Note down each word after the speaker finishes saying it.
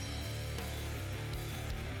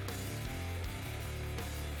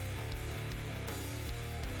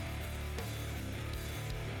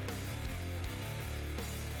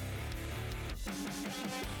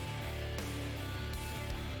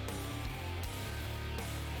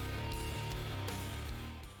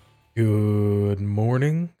Good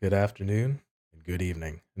morning, good afternoon, and good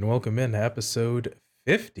evening, and welcome in to episode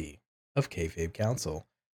 50 of Kayfabe Council,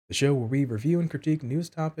 the show where we review and critique news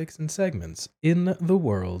topics and segments in the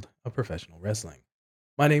world of professional wrestling.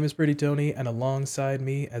 My name is Pretty Tony, and alongside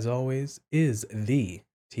me, as always, is the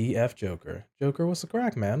TF Joker. Joker, what's the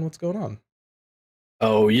crack, man? What's going on?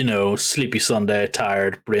 Oh, sleepy Sunday,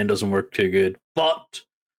 tired, brain doesn't work too good, but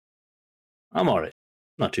I'm all right.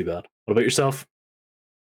 Not too bad. What about yourself?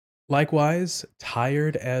 Likewise,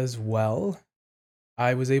 tired as well.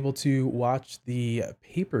 I was able to watch the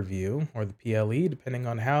pay-per-view or the PLE, depending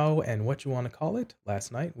on how and what you want to call it,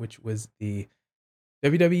 last night, which was the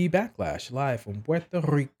WWE Backlash live from Puerto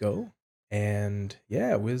Rico. And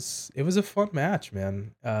yeah, it was a fun match,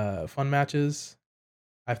 man. Fun matches.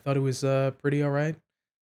 I thought it was pretty all right.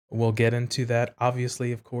 We'll get into that,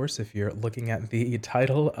 obviously, of course, if you're looking at the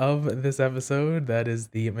title of this episode. That is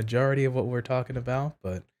the majority of what we're talking about.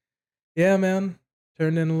 But yeah, man,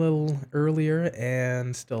 turned in a little earlier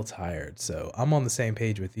and still tired. So I'm on the same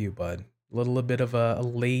page with you, bud. A little bit of a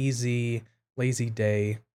lazy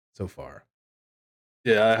day so far.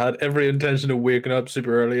 Yeah, I had every intention of waking up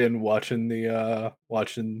super early and watching the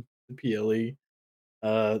PLE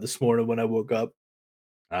this morning when I woke up.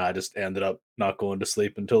 I just ended up not going to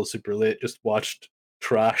sleep until super late. Just watched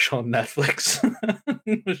trash on Netflix.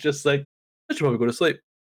 It was just like I should probably go to sleep,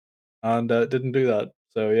 and didn't do that.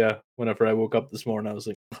 So yeah, whenever I woke up this morning, I was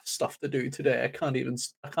like, stuff to do today. I can't even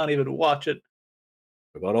watch it.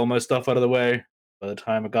 I got all my stuff out of the way. By the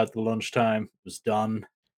time I got to lunchtime, it was done.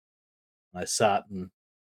 I sat and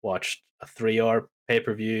watched a 3 hour pay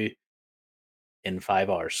per view in 5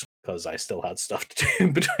 hours because I still had stuff to do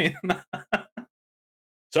in between that.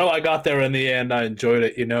 So I got there in the end. I enjoyed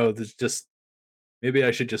it. There's just maybe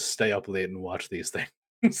I should just stay up late and watch these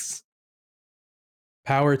things.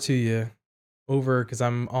 Power to you. Over because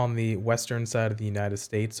I'm on the western side of the United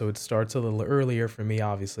States, so it starts a little earlier for me,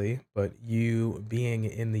 obviously. But you being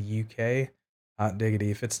in the UK, hot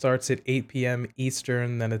diggity. If it starts at 8 p.m.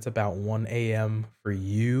 Eastern, then it's about 1 a.m. for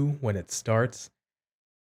you when it starts.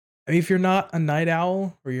 I mean, if you're not a night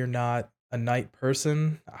owl or you're not a night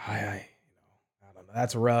person, I don't know.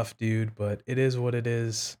 That's rough, dude. But it is what it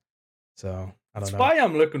is. So I don't That's know. why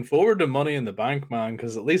I'm looking forward to Money in the Bank, man,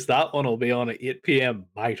 because at least that one will be on at 8 p.m.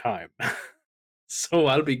 my time. So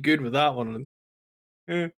I'll be good with that one.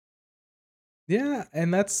 Eh. Yeah,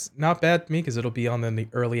 and that's not bad to me because it'll be on in the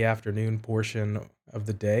early afternoon portion of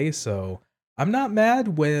the day. So I'm not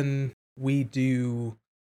mad when we do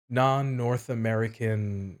non-North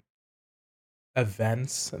American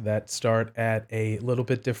events that start at a little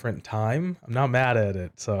bit different time. I'm not mad at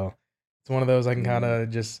it. So it's one of those I can kind Mm. of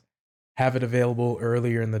just have it available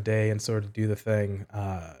earlier in the day and sort of do the thing.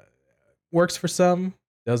 Works for some,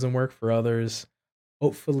 doesn't work for others.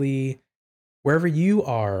 Hopefully wherever you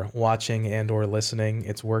are watching and or listening,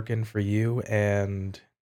 it's working for you and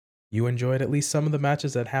you enjoyed at least some of the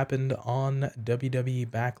matches that happened on WWE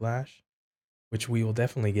Backlash, which we will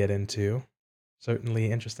definitely get into.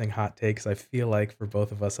 Certainly interesting hot takes, I feel like, for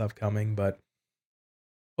both of us upcoming, but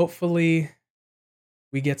hopefully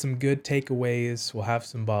we get some good takeaways. We'll have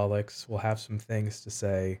symbolics, we'll have some things to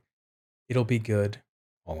say. It'll be good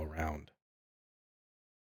all around.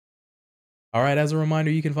 All right, as a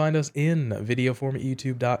reminder, you can find us in video form at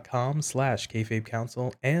youtube.com/kayfabe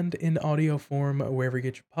council and in audio form wherever you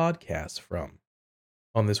get your podcasts from.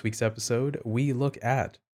 On this week's episode, we look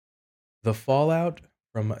at the fallout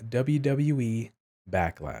from WWE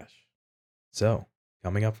Backlash. So,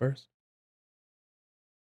 coming up first,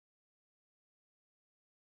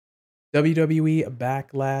 WWE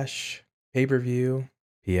Backlash pay-per-view,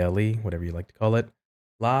 PLE, whatever you like to call it,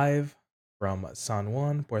 live from San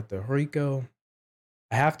Juan, Puerto Rico.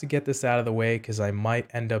 I have to get this out of the way because I might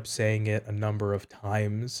end up saying it a number of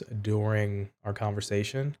times during our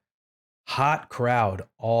conversation. Hot crowd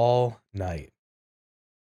all night.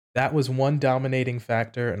 That was one dominating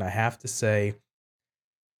factor, and I have to say,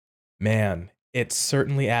 man, it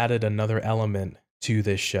certainly added another element to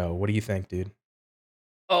this show. What do you think, dude?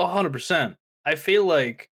 Oh, 100%. I feel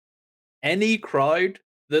like any crowd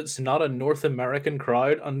that's not a North American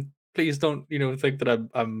crowd, and please don't, think that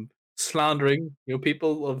I'm slandering,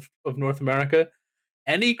 people of North America.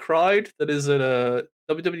 Any crowd that is at a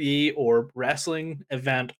WWE or wrestling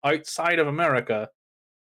event outside of America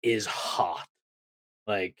is hot.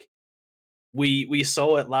 Like we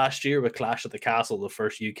saw it last year with Clash at the Castle, the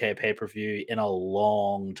first UK pay per view in a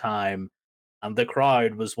long time, and the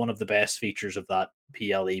crowd was one of the best features of that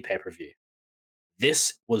PLE pay per view.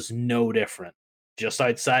 This was no different. just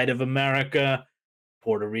outside of America.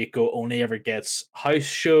 Puerto Rico only ever gets house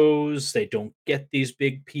shows. They don't get these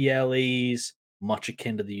big PLEs, much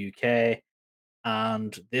akin to the UK.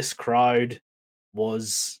 And this crowd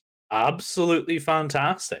was absolutely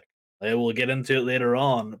fantastic. We'll get into it later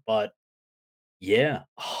on, but yeah,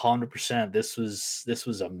 100%. This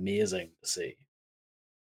was amazing to see.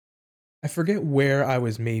 I forget where I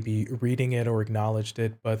was maybe reading it or acknowledged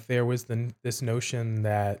it, but there was this notion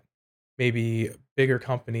that maybe bigger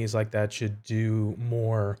companies like that should do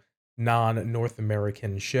more non-North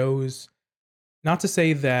American shows. Not to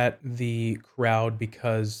say that the crowd,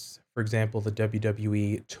 because, for example, the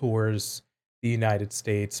WWE tours the United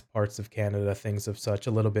States, parts of Canada, things of such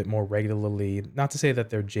a little bit more regularly. Not to say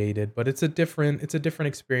that they're jaded, but it's a different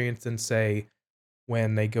experience than, say,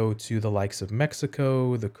 when they go to the likes of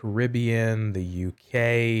Mexico, the Caribbean, the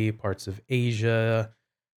UK, parts of Asia,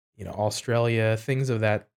 Australia, things of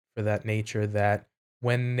that for that nature, that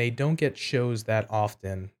when they don't get shows that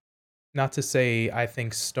often, not to say I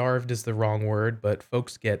think starved is the wrong word, but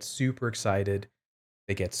folks get super excited,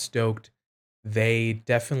 they get stoked. They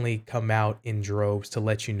definitely come out in droves to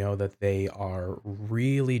let you know that they are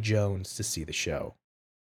really Jones to see the show.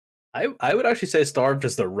 I would actually say starved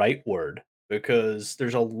is the right word because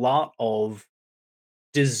there's a lot of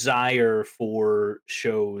desire for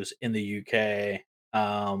shows in the UK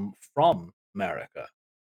from America.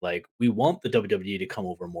 Like we want the WWE to come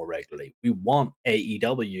over more regularly. We want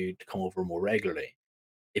AEW to come over more regularly.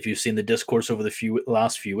 If you've seen the discourse over the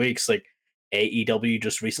last few weeks, like AEW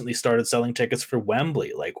just recently started selling tickets for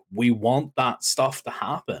Wembley. Like we want that stuff to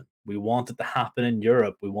happen. We want it to happen in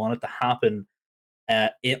Europe. We want it to happen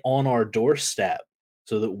on our doorstep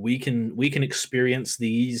so that we can experience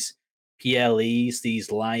these PLEs,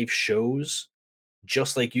 these live shows,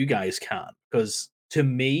 just like you guys can. Because to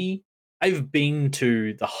me, I've been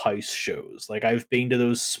to the house shows. Like I've been to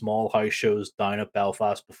those small house shows down at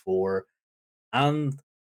Belfast before, and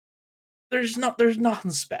there's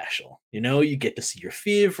nothing special. You get to see your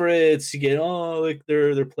favorites. You get like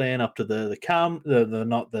they're playing up to the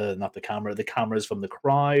not the camera, the cameras from the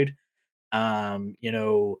crowd. You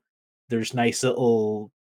know, there's nice little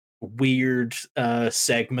weird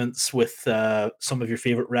segments with some of your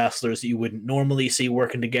favorite wrestlers that you wouldn't normally see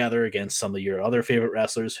working together against some of your other favorite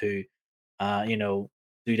wrestlers who, uh, you know,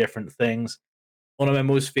 do different things. One of my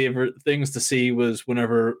most favorite things to see was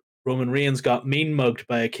whenever Roman Reigns got mean mugged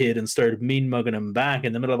by a kid and started mean mugging him back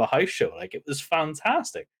in the middle of a house show. Like it was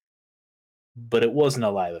fantastic, but it wasn't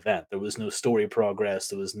a live event. There was no story progress.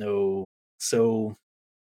 There was no so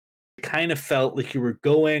kind of felt like you were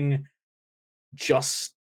going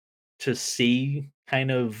just to see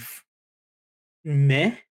kind of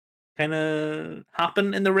meh kind of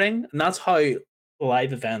happen in the ring. And that's how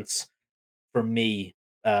live events for me,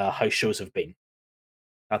 house shows have been.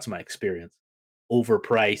 That's my experience.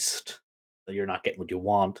 Overpriced, that you're not getting what you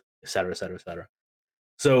want, etc., etc., etc.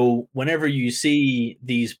 So whenever you see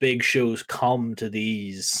these big shows come to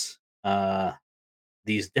these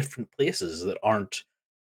different places that aren't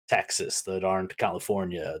Texas, that aren't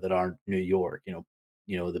California, that aren't New York,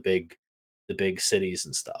 the big cities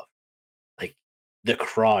and stuff. Like the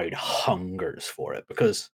crowd hungers for it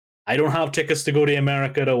because I don't have tickets to go to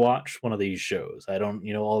America to watch one of these shows. I don't,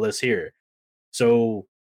 all this here. So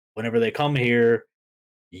whenever they come here,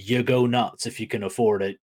 you go nuts if you can afford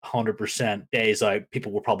it. 100% days out.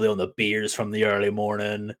 People were probably on the beers from the early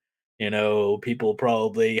morning. People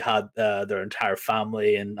probably had their entire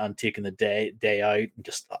family and taking the day out and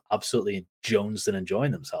just absolutely jonesed and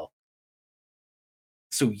enjoying themselves.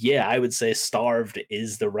 So yeah, I would say starved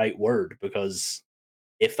is the right word because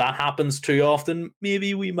if that happens too often,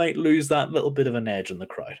 maybe we might lose that little bit of an edge in the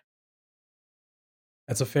crowd.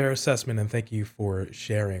 That's a fair assessment, and thank you for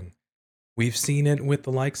sharing. We've seen it with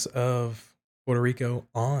the likes of Puerto Rico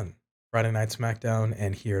on Friday Night SmackDown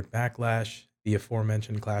and here at Backlash, the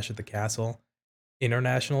aforementioned Clash at the Castle.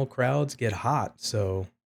 International crowds get hot, so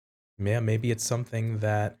yeah, maybe it's something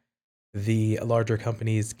that the larger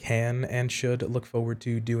companies can and should look forward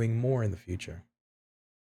to doing more in the future.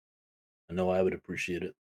 I know I would appreciate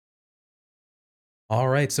it. All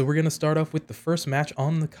right, so we're going to start off with the first match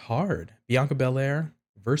on the card, Bianca Belair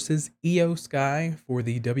versus Io Sky for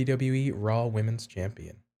the WWE Raw Women's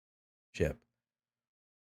Championship.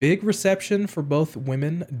 Big reception for both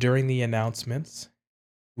women during the announcements.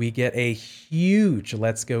 We get a huge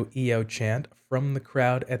 "Let's Go Io" chant from the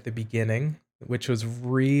crowd at the beginning, which was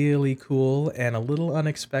really cool and a little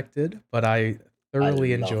unexpected, but I I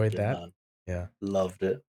thoroughly loved enjoyed it, that. man. Yeah. Loved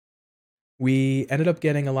it. We ended up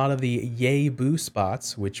getting a lot of the yay boo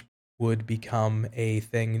spots, which would become a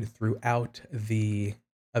thing throughout the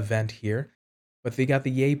event here. but they got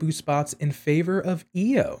the yay boo spots in favor of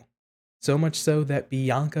Io. So much so that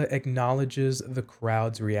Bianca acknowledges the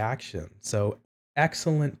crowd's reaction. So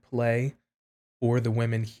excellent play for the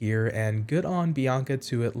women here, and good on Bianca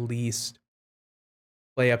to at least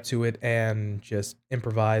play up to it and just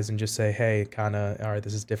improvise and just say, hey, kind of, all right,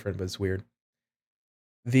 this is different, but it's weird.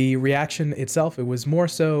 The reaction itself, it was more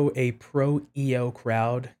so a pro EO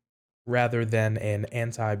crowd rather than an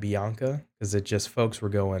anti Bianca, because it just folks were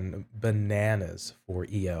going bananas for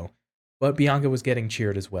EO. But Bianca was getting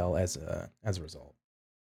cheered as well as a result.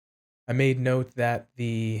 I made note that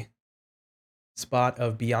the spot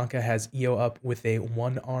of Bianca has Io up with a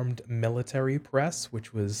one-armed military press,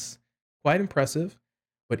 which was quite impressive.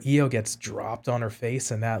 But Io gets dropped on her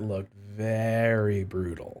face, and that looked very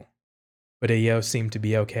brutal. But Io seemed to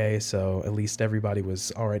be okay, so at least everybody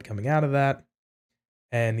was all right coming out of that.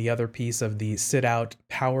 And the other piece of the sit-out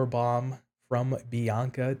power bomb from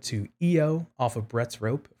Bianca to Io off of Brett's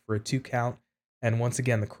rope for a 2 count. And once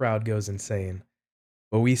again, the crowd goes insane.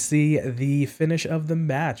 But we see the finish of the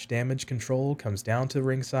match. Damage control comes down to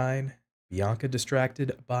ringside. Bianca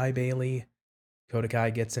distracted by Bayley. Cody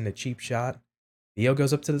gets in a cheap shot. Io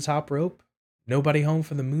goes up to the top rope. Nobody home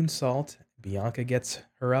for the moonsault. Bianca gets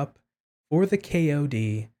her up for the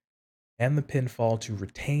KOD and the pinfall to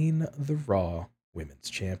retain the Raw Women's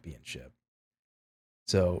Championship.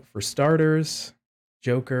 So, for starters,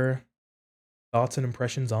 Joker, thoughts and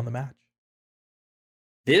impressions on the match?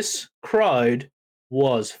 This crowd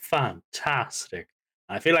was fantastic.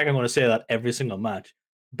 I feel like I'm going to say that every single match.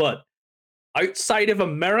 But outside of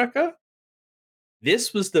America,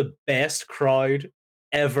 this was the best crowd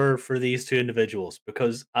ever for these two individuals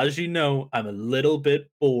because, as you know, I'm a little bit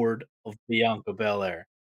bored of Bianca Belair.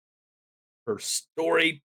 Her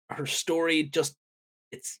story just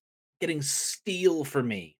it's getting steel for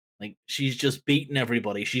me. Like she's just beating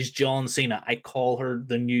everybody. She's John Cena. I call her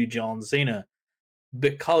the new John Cena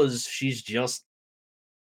because she's just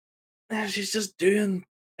doing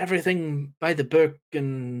everything by the book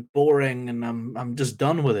and boring, and I'm just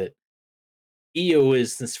done with it. Io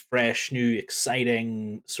is this fresh, new,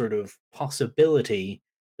 exciting sort of possibility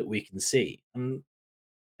that we can see, and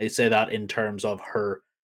I say that in terms of her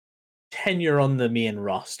tenure on the main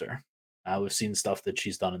roster. We've seen stuff that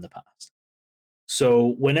she's done in the past.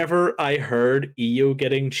 So whenever I heard Io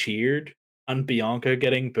getting cheered and Bianca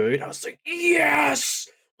getting booed, I was like, yes!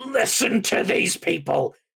 Listen to these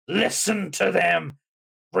people! Listen to them!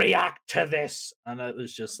 React to this! And it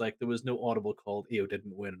was just like, there was no audible call. Io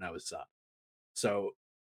didn't win, and I was sad. So,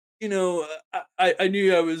 I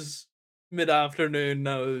knew I was mid afternoon.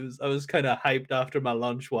 I was kind of hyped after my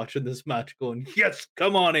lunch watching this match, going, yes,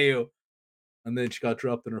 come on, Io! And then she got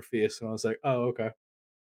dropped in her face, and I was like, oh, okay.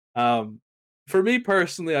 Um, for me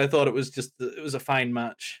personally, I thought it was a fine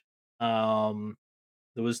match. Um,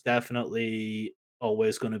 there was definitely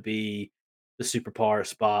always going to be the superpower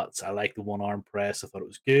spots. I like the one arm press. I thought it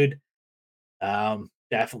was good.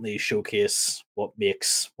 Definitely showcase what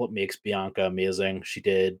makes Bianca amazing. She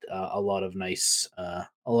did a lot of nice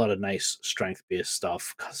strength based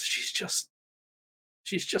stuff because she's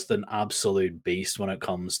just an absolute beast when it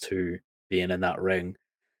comes to being in that ring.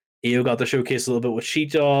 Io got to showcase a little bit what she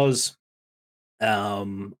does.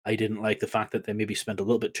 I didn't like the fact that they maybe spent a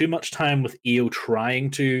little bit too much time with Io trying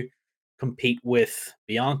to compete with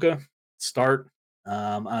Bianca start.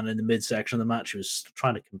 And in the midsection of the match, she was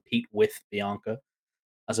trying to compete with Bianca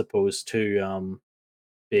as opposed to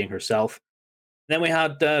being herself. Then we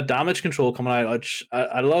had damage control coming out, which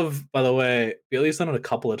I love, by the way. Bailey's done it a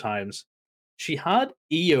couple of times. She had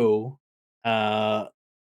Io uh,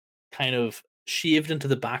 kind of shaved into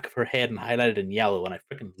the back of her head and highlighted in yellow, and I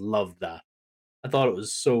freaking loved that. I thought it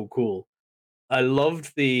was so cool. I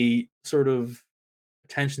loved the sort of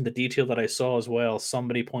attention to detail that I saw as well.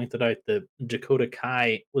 Somebody pointed out that Dakota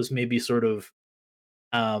Kai was maybe sort of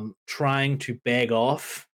trying to beg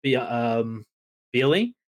off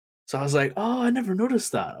Bailey. So I was like, oh, I never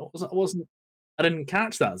noticed that. I didn't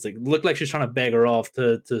catch that. It's like it looked like she's trying to beg her off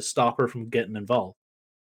to stop her from getting involved.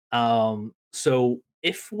 So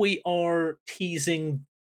if we are teasing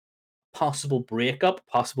possible breakup,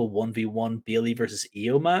 possible 1v1 Bailey versus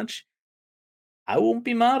Io match, I won't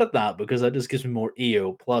be mad at that because that just gives me more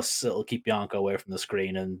Io. Plus, it'll keep Bianca away from the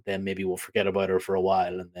screen, and then maybe we'll forget about her for a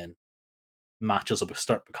while, and then matches will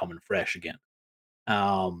start becoming fresh again.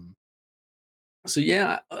 Um, so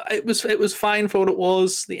yeah, it was fine for what it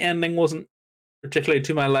was. The ending wasn't particularly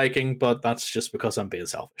to my liking, but that's just because I'm being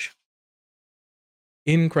selfish.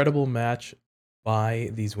 Incredible match by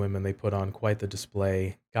these women. They put on quite the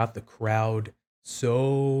display, got the crowd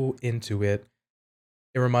so into it.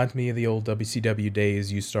 It reminds me of the old WCW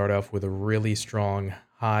days. You start off with a really strong,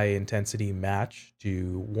 high intensity match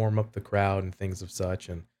to warm up the crowd and things of such.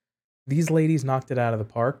 And these ladies knocked it out of the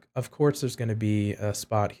park. Of course, there's going to be a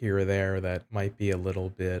spot here or there that might be a little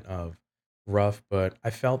bit of rough, but I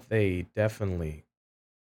felt they definitely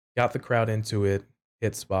got the crowd into it,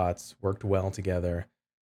 hit spots, worked well together.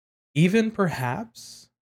 Even perhaps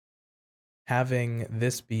having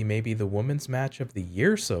this be maybe the women's match of the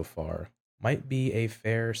year so far might be a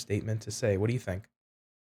fair statement to say. What do you think?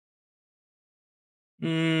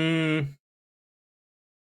 Mm,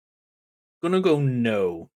 gonna go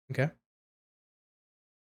no. Okay.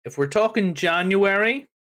 If we're talking January,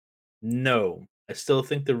 no. I still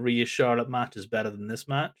think the Rhea Charlotte match is better than this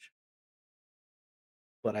match,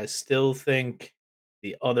 but I still think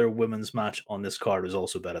the other women's match on this card is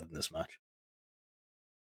also better than this match.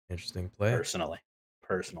 Interesting play. Personally,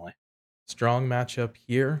 personally, Strong matchup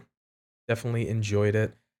here. Definitely enjoyed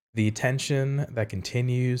it. The tension that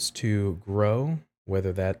continues to grow,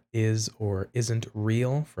 whether that is or isn't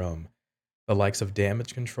real from the likes of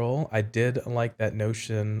damage control. I did like that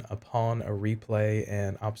notion upon a replay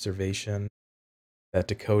and observation that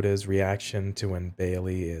Dakota's reaction to when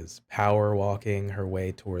Bailey is power walking her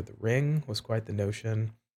way toward the ring was quite the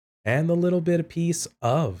notion. And the little bit of piece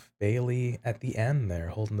of Bailey at the end there,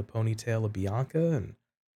 holding the ponytail of Bianca and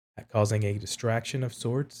that causing a distraction of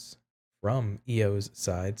sorts from Io's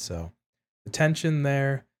side. So the tension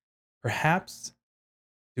there, perhaps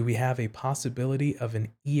do we have a possibility of an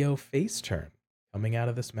Io face turn coming out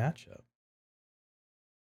of this matchup?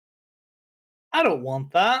 I don't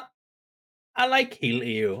want that. I like heel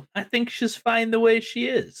Io. I think she's fine the way she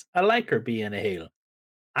is. I like her being a heel.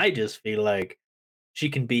 I just feel like she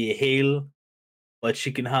can be a heel, but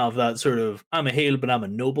she can have that sort of I'm a heel, but I'm a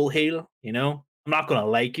noble heel. You know, I'm not gonna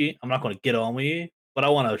like you. I'm not gonna get on with you, but I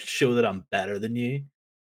want to show that I'm better than you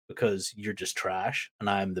because you're just trash and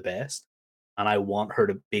I'm the best. And I want her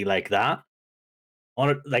to be like that on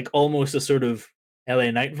it, like almost a sort of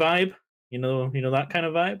LA Knight vibe. You know that kind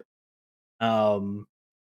of vibe. Um,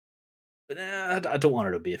 but I don't want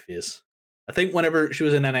her to be a face. I think whenever she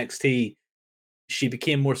was in NXT, she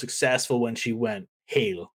became more successful when she went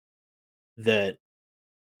heel. That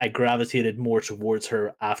I gravitated more towards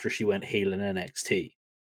her after she went heel in NXT.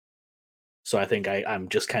 So I think I'm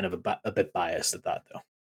just kind of a bit biased at that, though.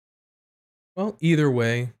 Well, either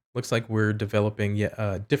way, looks like we're developing yet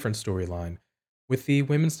a different storyline. With the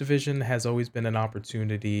women's division has always been an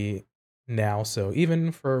opportunity now, so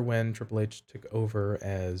even for when Triple H took over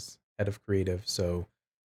as head of creative, so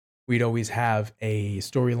we'd always have a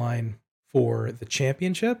storyline for the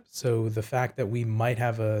championship. So the fact that we might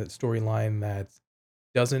have a storyline that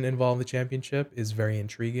doesn't involve the championship is very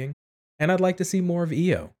intriguing. And I'd like to see more of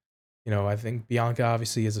Io. I think Bianca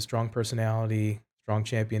obviously is a strong personality, strong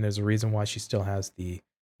champion. There's a reason why she still has the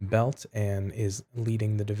belt and is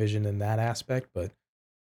leading the division in that aspect. But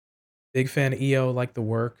big fan of Io, like the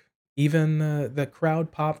work. Even the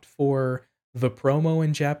crowd popped for the promo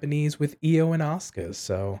in Japanese with Io and Asuka.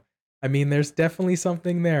 So, I mean, there's definitely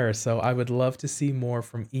something there. So, I would love to see more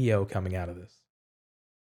from Io coming out of this.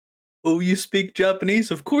 Oh, you speak Japanese?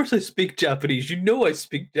 Of course I speak Japanese. You know I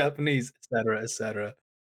speak Japanese, etc., etc.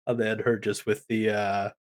 And then her just with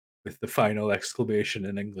the final exclamation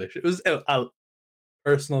in English. It was a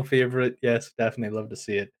personal favorite. Yes, definitely love to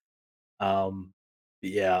see it.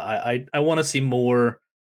 Yeah, I want to see more.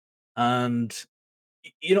 And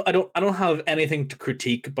I don't have anything to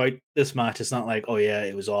critique about this match. It's not like, oh yeah,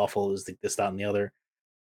 it was awful. It was like this, that, and the other.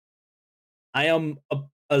 I am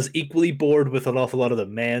as equally bored with an awful lot of the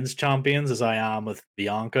men's champions as I am with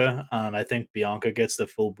Bianca, and I think Bianca gets the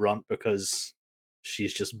full brunt because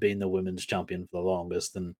she's just been the women's champion for the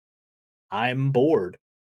longest, and I'm bored.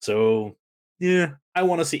 So yeah, I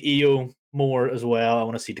want to see Io more as well. I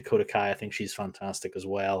want to see Dakota Kai. I think she's fantastic as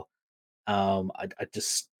well. I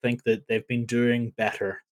just think that they've been doing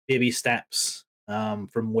better, baby steps,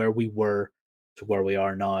 from where we were to where we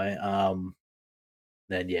are now.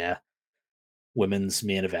 Then yeah, women's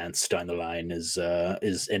main events down the line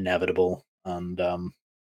is inevitable and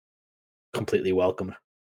completely welcome.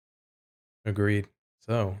 Agreed.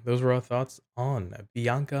 So, those were our thoughts on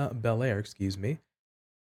Bianca Belair, excuse me,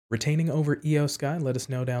 retaining over Io Sky. Let us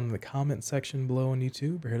know down in the comment section below on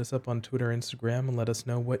YouTube or hit us up on Twitter, Instagram, and let us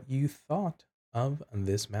know what you thought of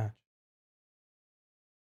this match.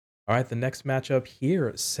 All right, the next matchup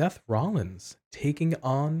here, Seth Rollins taking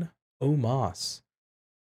on Omos.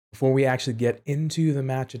 Before we actually get into the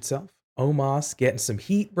match itself, Omos getting some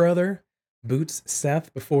heat, brother. Boots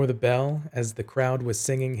Seth before the bell as the crowd was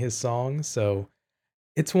singing his song. So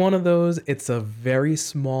It's one of those, it's a very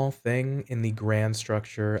small thing in the grand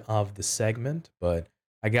structure of the segment, but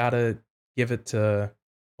I gotta give it to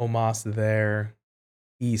Omos there.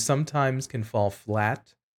 He sometimes can fall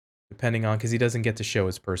flat depending on because he doesn't get to show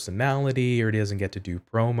his personality or he doesn't get to do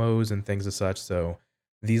promos and things as such. So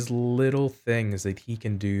these little things that he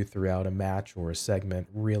can do throughout a match or a segment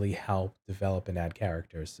really help develop and add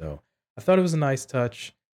characters. So I thought it was a nice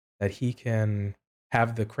touch that he can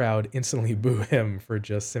have the crowd instantly boo him for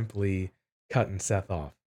just simply cutting Seth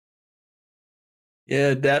off.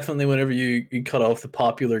 Yeah, definitely. Whenever you cut off the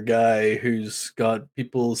popular guy who's got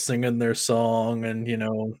people singing their song and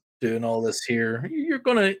doing all this here, you're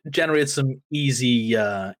gonna generate some easy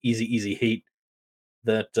heat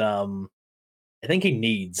that I think he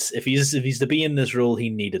needs. If he's to be in this role, he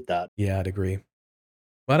needed that. Yeah, I'd agree.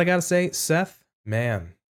 But I gotta say, Seth,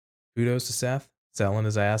 man, kudos to Seth, selling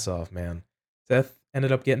his ass off, man. Seth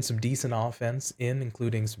ended up getting some decent offense in,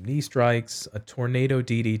 including some knee strikes, a tornado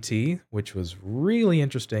DDT, which was really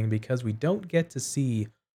interesting because we don't get to see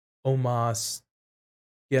Omos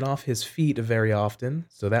get off his feet very often,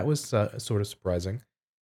 so that was sort of surprising,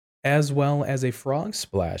 as well as a frog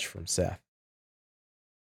splash from Seth.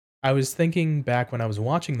 I was thinking back when I was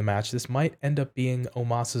watching the match, this might end up being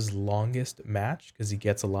Omos's longest match because he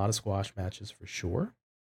gets a lot of squash matches for sure.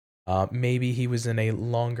 Maybe he was in a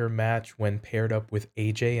longer match when paired up with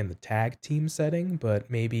AJ in the tag team setting, but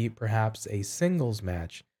maybe perhaps a singles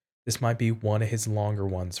match. This might be one of his longer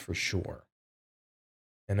ones for sure.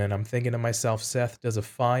 And then I'm thinking to myself, Seth does a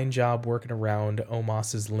fine job working around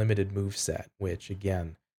Omos's limited move set, which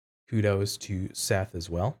again, kudos to Seth as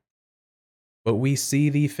well. But we see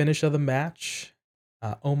the finish of the match.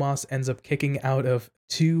 Omos ends up kicking out of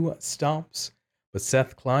two stomps, but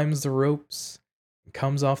Seth climbs the ropes and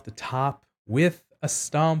comes off the top with a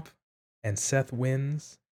stomp, and Seth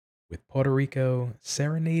wins with Puerto Rico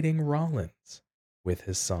serenading Rollins with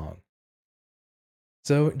his song.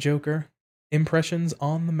 So, Joker, impressions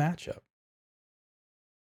on the matchup?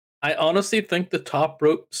 I honestly think the top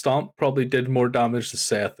rope stomp probably did more damage to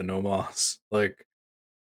Seth than Omos. Like,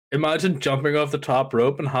 imagine jumping off the top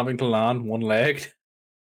rope and having to land one leg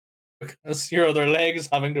because your other leg is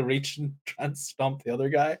having to reach and try and stomp the other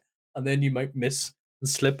guy, and then you might miss and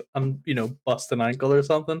slip and bust an ankle or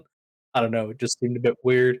something. I don't know. It just seemed a bit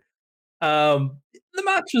weird. The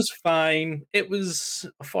match was fine. It was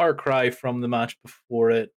a far cry from the match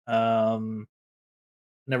before it.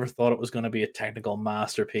 Never thought it was going to be a technical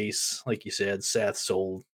masterpiece, like you said. Seth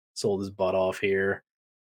sold his butt off here.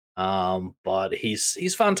 But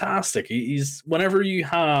he's fantastic. He's whenever you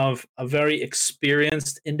have a very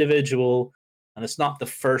experienced individual, and it's not the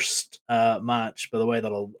first match. By the way,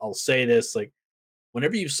 that I'll say this, like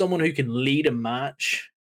whenever you have someone who can lead a match,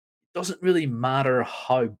 it doesn't really matter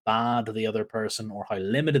how bad the other person or how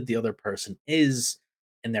limited the other person is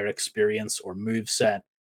in their experience or move set,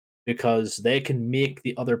 because they can make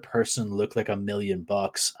the other person look like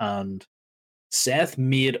 $1,000,000. And Seth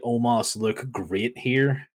made Omos look great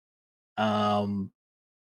here. Um,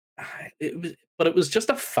 but it was just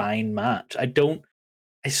a fine match. I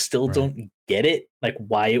still Right. don't get it, like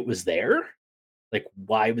why it was there. Like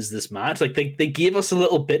why was this match? Like they gave us a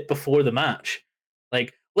little bit before the match.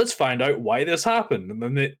 Like let's find out why this happened, and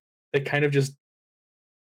then they kind of just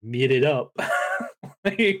made it up.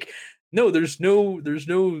 Like no, there's no.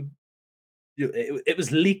 It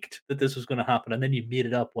was leaked that this was going to happen, and then you made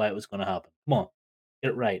it up why it was going to happen. Come on,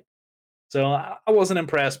 get it right. So I wasn't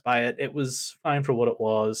impressed by it. It was fine for what it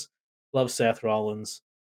was. Love Seth Rollins,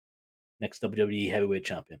 next WWE Heavyweight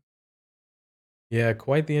Champion. Yeah,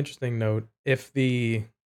 quite the interesting note. If the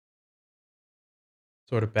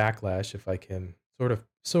sort of backlash, if I can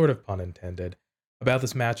sort of pun intended, about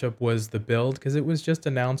this matchup was the build because it was just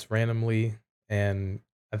announced randomly, and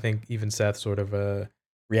I think even Seth sort of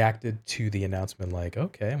reacted to the announcement like,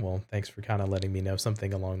 okay, well, thanks for kind of letting me know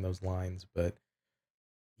something along those lines. But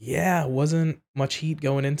yeah, it wasn't much heat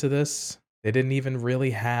going into this. They didn't even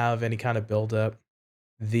really have any kind of build up.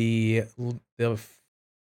 The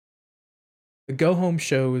go home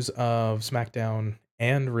shows of SmackDown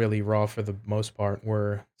and really Raw for the most part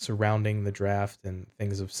were surrounding the draft and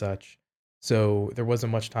things of such. So there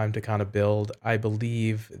wasn't much time to kind of build. I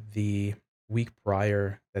believe the week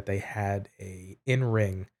prior that they had a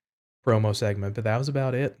in-ring promo segment, but that was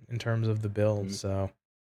about it in terms of the build. Mhm. So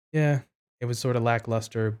yeah, it was sort of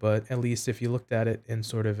lackluster, but at least if you looked at it in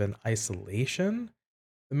sort of an isolation,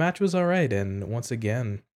 the match was all right. And once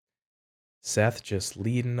again, Seth just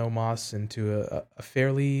leading Omos into a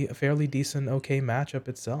fairly decent okay matchup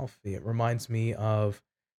itself. It reminds me of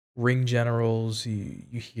ring generals.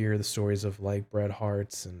 You hear the stories of like Bret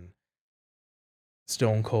Hart's and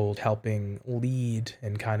Stone Cold helping lead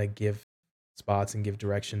and kind of give spots and give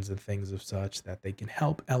directions and things of such that they can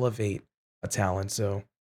help elevate a talent. So,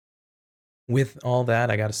 with all that,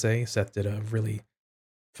 I got to say, Seth did a really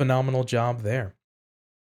phenomenal job there.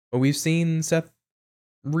 But we've seen Seth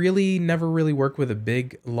really never really worked with a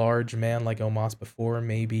big, large man like Omos before,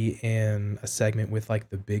 maybe in a segment with like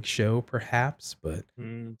the Big Show, perhaps. But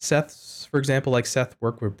Mm. Seth's, for example, like Seth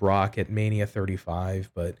worked with Brock at Mania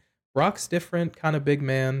 35, but Brock's different, kind of big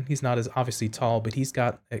man. He's not as obviously tall, but he's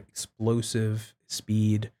got explosive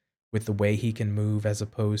speed with the way he can move as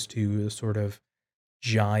opposed to the sort of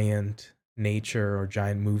giant nature or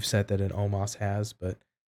giant moveset that an Omos has. But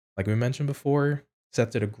like we mentioned before,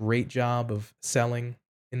 Seth did a great job of selling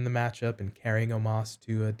in the matchup and carrying Omos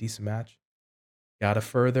to a decent match. Gotta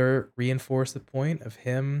further reinforce the point of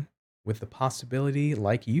him with the possibility,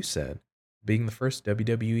 like you said, being the first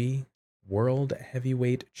WWE World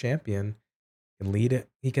Heavyweight Champion. Can lead it.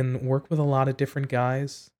 He can work with a lot of different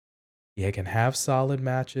guys. He can have solid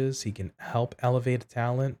matches. He can help elevate a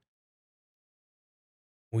talent.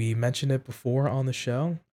 We mentioned it before on the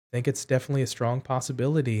show. I think it's definitely a strong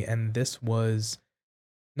possibility, and this was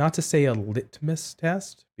not to say a litmus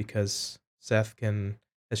test because Seth can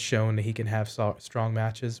has shown that he can have strong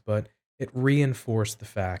matches, but it reinforced the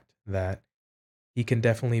fact that he can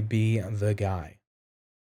definitely be the guy.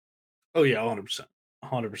 Oh yeah, 100%.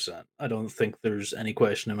 100%. I don't think there's any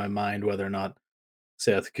question in my mind whether or not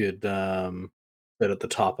Seth could fit at the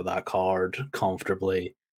top of that card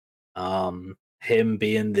comfortably. Him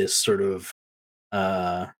being this sort of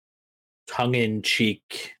uh tongue in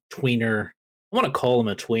cheek tweener. I want to call him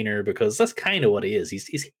a tweener because that's kind of what he is.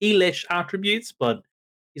 He's heelish attributes, but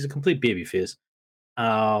he's a complete babyface.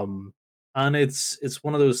 Um, and it's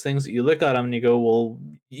one of those things that you look at him and you go, well,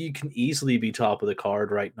 you can easily be top of the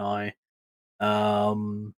card right now.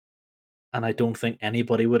 Um, and I don't think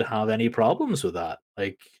anybody would have any problems with that.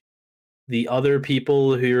 Like the other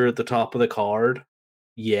people who are at the top of the card,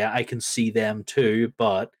 yeah, I can see them too.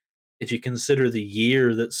 But if you consider the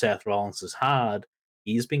year that Seth Rollins has had,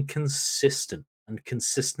 he's been consistent and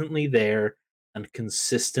consistently there and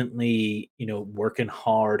consistently, working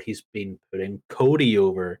hard. He's been putting Cody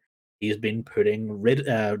over. He's been putting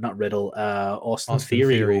not Riddle, Austin Austin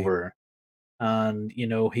Theory Theory. over, and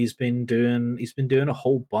he's been doing a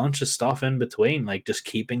whole bunch of stuff in between, like just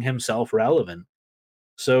keeping himself relevant.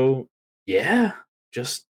 So yeah,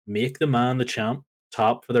 just make the man the champ,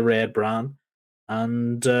 top for the red brand,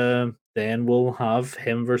 and then we'll have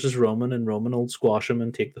him versus Roman, and Roman will squash him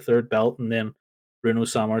and take the third belt, and then Bruno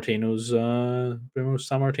Sammartino's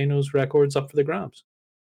records up for the grabs.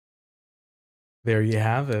 There you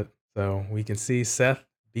have it. So we can see Seth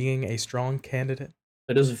being a strong candidate.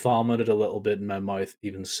 I just vomited a little bit in my mouth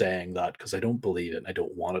even saying that because I don't believe it and I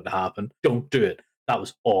don't want it to happen. Don't do it. That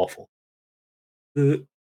was awful. A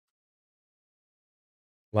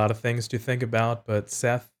lot of things to think about, but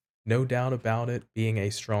Seth, no doubt about it, being a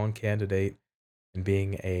strong candidate and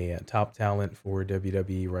being a top talent for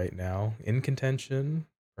WWE right now, in contention,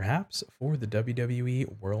 perhaps for the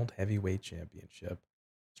WWE World Heavyweight Championship.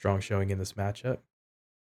 Strong showing in this matchup.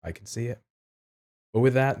 I can see it. But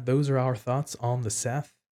with that, those are our thoughts on the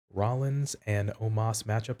Seth Rollins and Omos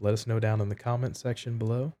matchup. Let us know down in the comment section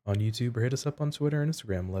below on YouTube or hit us up on Twitter and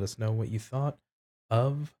Instagram. Let us know what you thought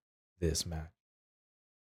of this match.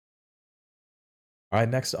 All right,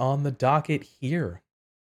 next on the docket here,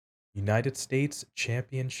 United States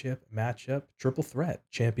Championship matchup, triple threat.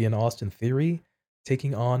 Champion Austin Theory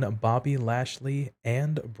taking on Bobby Lashley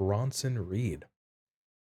and Bronson Reed.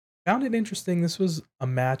 Found it interesting. This was a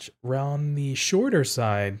match around the shorter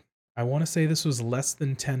side. I want to say this was less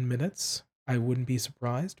than 10 minutes. I wouldn't be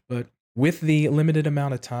surprised. But with the limited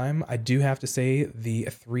amount of time, I do have to say the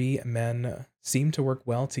three men seemed to work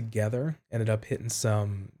well together. Ended up hitting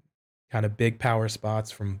some kind of big power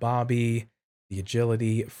spots from Bobby, the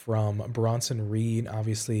agility from Bronson Reed,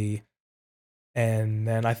 obviously. And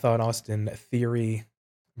then I thought Austin Theory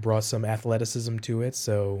brought some athleticism to it.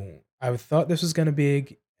 So I thought this was going to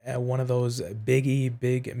be one of those big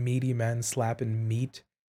meaty men slapping meat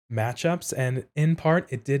matchups. And in part,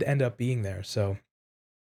 it did end up being there. So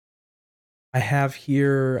I have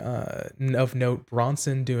here of note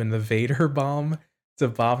Bronson doing the Vader bomb to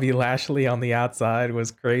Bobby Lashley on the outside was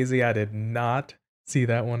crazy. I did not see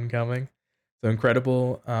that one coming. So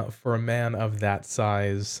incredible for a man of that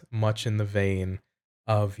size, much in the vein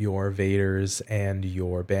of your Vaders and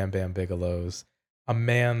your Bam Bam Bigelows. A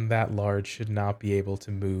man that large should not be able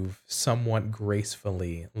to move somewhat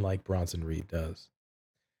gracefully like Bronson Reed does.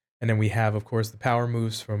 And then we have, of course, the power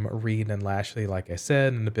moves from Reed and Lashley, like I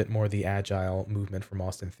said, and a bit more the agile movement from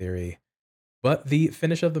Austin Theory. But the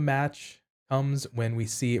finish of the match comes when we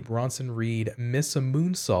see Bronson Reed miss a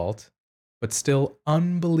moonsault, but still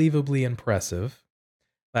unbelievably impressive.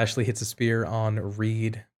 Lashley hits a spear on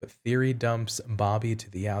Reed, but Theory dumps Bobby to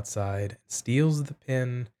the outside, steals the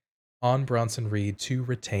pin on Bronson Reed to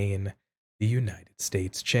retain the United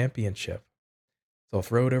States Championship. So I'll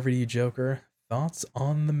throw it over to you, Joker. Thoughts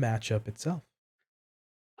on the matchup itself?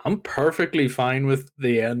 I'm perfectly fine with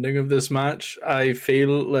the ending of this match. I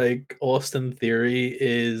feel like Austin Theory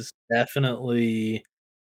is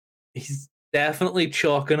he's definitely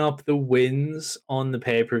chalking up the wins on the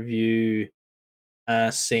pay-per-view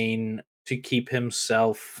scene to keep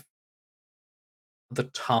himself at the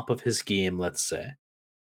top of his game, let's say.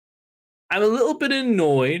 I'm a little bit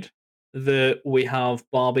annoyed that we have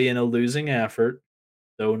Bobby in a losing effort,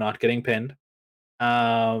 though not getting pinned.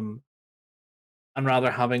 Um, and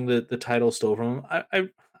rather having the title stole from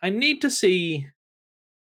him. I need to see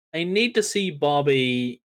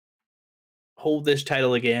Bobby hold this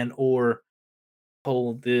title again or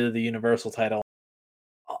hold the Universal title.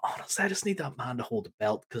 Honestly, I just need that man to hold the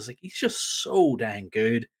belt because like he's just so dang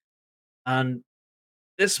good. And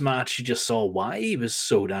this match, you just saw why he was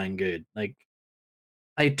so dang good. Like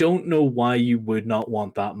I don't know why you would not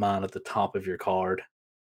want that man at the top of your card.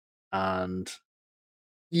 And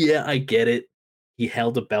yeah, I get it. He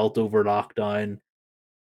held the belt over lockdown.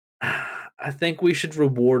 I think we should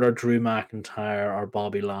reward our Drew McIntyre, our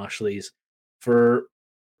Bobby Lashley's for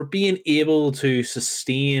being able to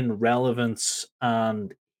sustain relevance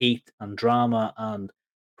and heat and drama and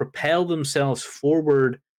propel themselves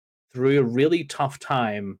forward through a really tough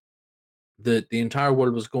time that the entire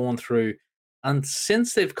world was going through. And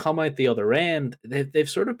since they've come out the other end, they've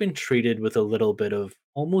sort of been treated with a little bit of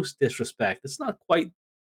almost disrespect. It's not quite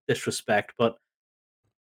disrespect, but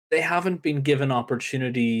they haven't been given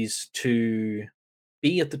opportunities to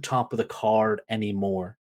be at the top of the card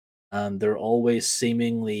anymore. And they're always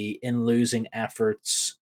seemingly in losing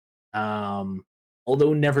efforts.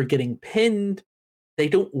 Although never getting pinned, they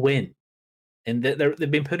don't win. And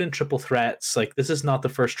they've been put in triple threats. Like, this is not the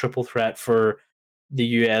first triple threat for the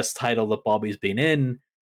US title that Bobby's been in.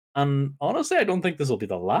 And honestly, I don't think this will be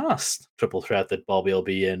the last triple threat that Bobby will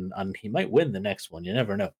be in. And he might win the next one. You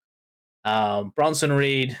never know. Bronson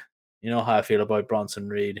Reed, you know how I feel about Bronson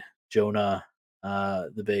Reed. Jonah,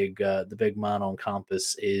 the big man on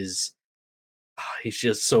campus is he's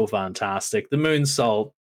just so fantastic. The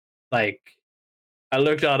moonsault, like I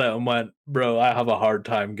looked at it and went, bro, I have a hard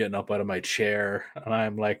time getting up out of my chair, and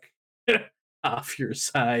I'm like half your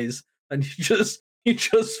size, and you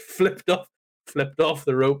just flipped off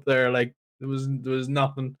the rope there. Like there was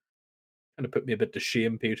nothing. Kind of put me a bit to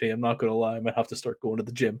shame, PT. I'm not gonna lie, I might have to start going to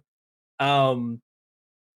the gym. Um,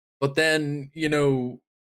 But then, you know,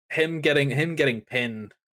 him getting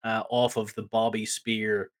pinned off of the Bobby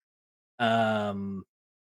spear. Um,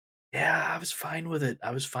 yeah, I was fine with it.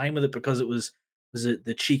 I was fine with it because it was it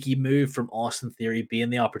the cheeky move from Austin Theory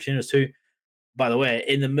being the opportunist who, by the way,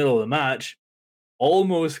 in the middle of the match,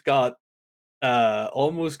 almost got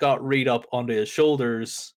almost got Reed up onto his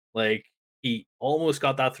shoulders. Like he almost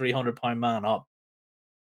got that 300-pound man up,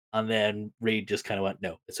 and then Reed just kind of went,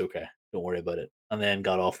 "No, it's okay, don't worry about it," and then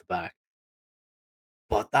got off the back.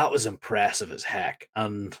 But that was impressive as heck.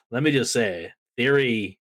 And let me just say,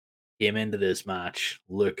 Theory came into this match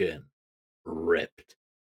looking ripped.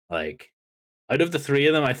 Like, out of the three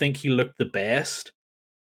of them, I think he looked the best.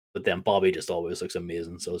 But then Bobby just always looks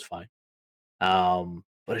amazing, so it's fine.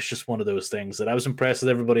 But it's just one of those things that I was impressed with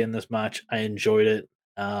everybody in this match. I enjoyed it.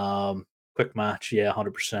 Quick match, yeah,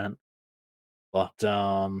 100%.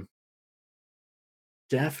 But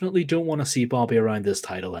definitely don't want to see Bobby around this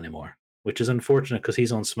title anymore, which is unfortunate because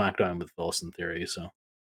he's on SmackDown with Austin Theory. So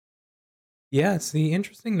Yeah, it's the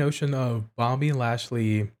interesting notion of Bobby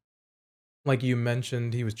Lashley. Like you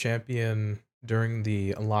mentioned, he was champion during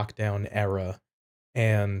the lockdown era,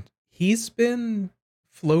 and he's been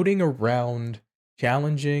floating around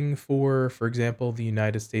challenging for example, the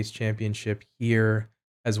United States Championship here,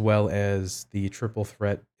 as well as the triple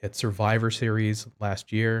threat at Survivor Series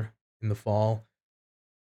last year in the fall,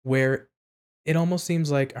 where it almost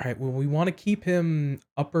seems like, all right, well, we want to keep him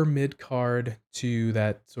upper mid card to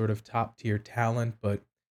that sort of top tier talent, but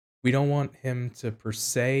we don't want him to per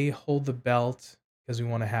se hold the belt because we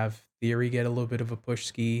want to have Theory get a little bit of a push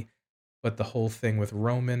ski. But the whole thing with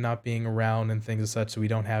Roman not being around and things as such, so we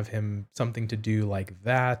don't have him something to do like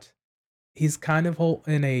that. He's kind of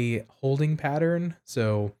in a holding pattern.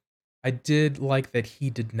 So I did like that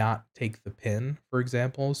he did not take the pin, for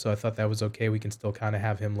example. So I thought that was okay. We can still kind of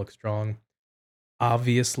have him look strong.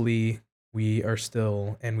 Obviously, we are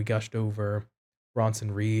still, and we gushed over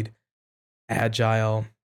Bronson Reed. agile.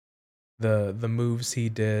 The moves he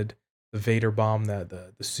did, the Vader bomb,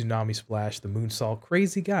 the tsunami splash, the moonsault,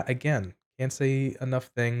 crazy guy. Again, can't say enough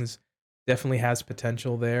things. Definitely has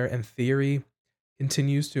potential there. And Theory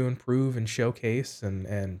continues to improve and showcase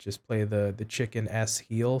and just play the chicken S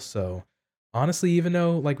heel. So honestly, even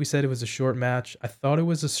though, like we said, it was a short match, I thought it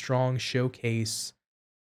was a strong showcase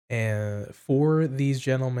and for these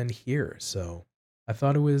gentlemen here. So I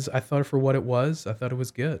thought for what it was, I thought it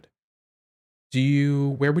was good.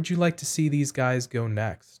 Where would you like to see these guys go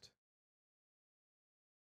next?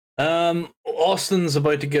 Austin's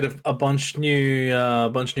about to get a bunch new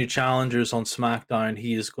challengers on SmackDown.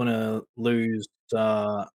 He's gonna lose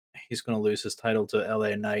his title to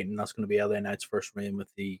LA Knight, and that's gonna be LA Knight's first reign with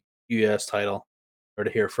the US title. Heard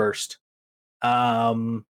it here first.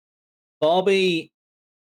 Um, Bobby,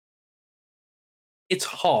 it's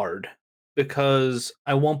hard because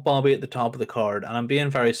I want Bobby at the top of the card, and I'm being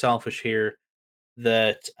very selfish here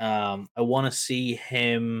that I want to see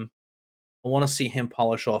him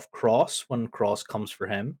polish off Cross when Cross comes for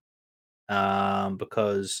him.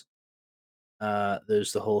 Because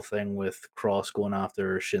there's the whole thing with Cross going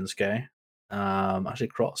after Shinsuke. Actually,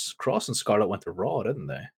 Cross and Scarlett went to Raw, didn't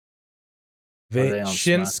they? Or are They they on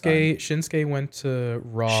SmackDown? Shinsuke went to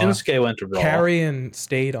Raw, Shinsuke went to Raw. Karrion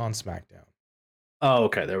stayed on SmackDown. Oh,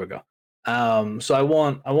 okay, there we go. So I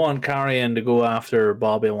want Karrion to go after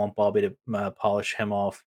Bobby. I want Bobby to polish him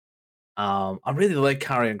off. I really like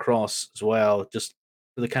Karrion Cross as well, just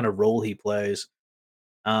for the kind of role he plays.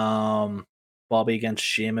 Um, Bobby against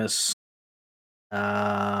Sheamus.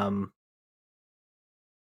 Um,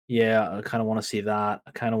 Yeah, I kind of want to see that.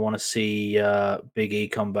 I kind of want to see Big E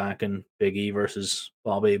come back and Big E versus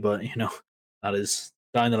Bobby, but that is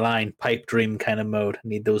down the line, pipe dream kind of mode.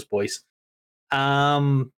 Need those boys.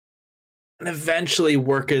 Um, and eventually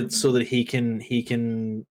work it so that he can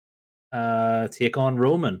take on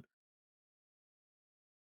Roman.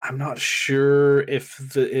 I'm not sure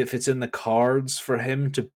if it's in the cards for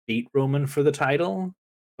him to beat Roman for the title,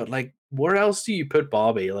 but like, where else do you put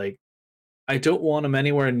Bobby? Like, I don't want him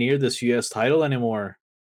anywhere near this US title anymore.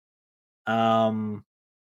 Um,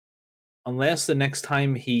 unless the next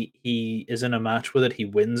time he is in a match with it, he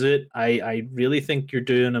wins it. I really think you're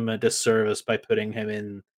doing him a disservice by putting him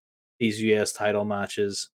in these US title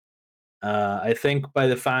matches. I think by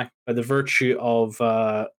the virtue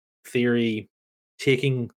of Theory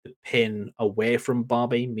taking the pin away from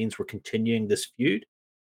Bobby means we're continuing this feud.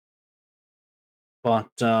 But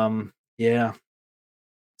yeah,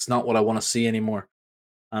 it's not what I want to see anymore.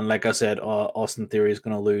 And like I said, Austin Theory is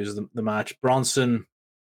going to lose the match. Bronson,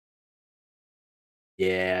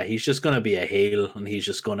 yeah, he's just going to be a heel and he's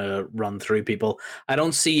just going to run through people. I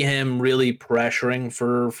don't see him really pressuring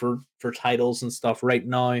for titles and stuff right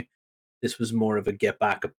now. This was more of a get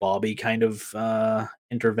back at Bobby kind of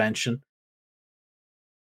intervention.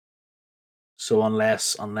 So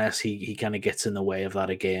unless he kind of gets in the way of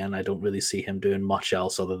that again, I don't really see him doing much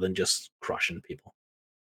else other than just crushing people.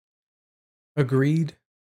 Agreed.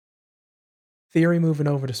 Theory moving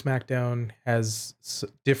over to SmackDown has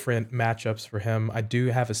different matchups for him. I do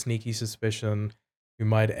have a sneaky suspicion we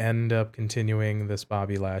might end up continuing this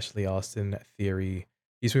Bobby Lashley Austin Theory.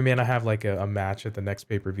 Yes, we may not have like a match at the next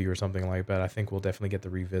pay per view or something like that. I think we'll definitely get the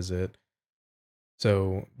revisit.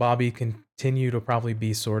 So Bobby continue to probably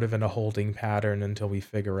be sort of in a holding pattern until we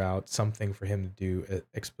figure out something for him to do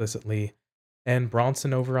explicitly. And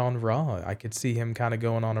Bronson over on Raw, I could see him kind of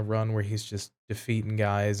going on a run where he's just defeating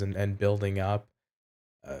guys and building up,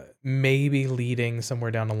 maybe leading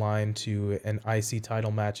somewhere down the line to an IC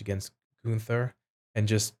title match against Gunther, and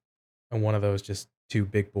just and one of those just two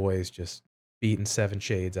big boys just beating seven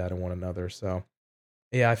shades out of one another. So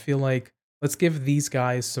yeah, I feel like let's give these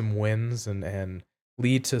guys some wins and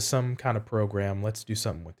lead to some kind of program. Let's do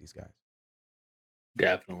something with these guys.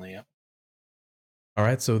 Definitely, yeah. All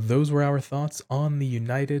right, so those were our thoughts on the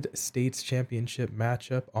United States Championship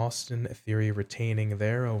matchup. Austin Theory retaining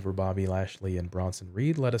there over Bobby Lashley and Bronson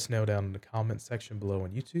Reed. Let us know down in the comment section below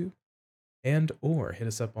on YouTube and or hit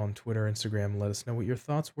us up on Twitter, Instagram. Let us know what your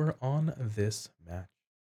thoughts were on this match.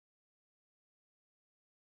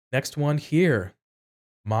 Next one here,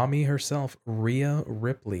 Mommy herself, Rhea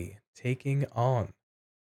Ripley, taking on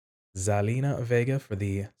Zelina Vega for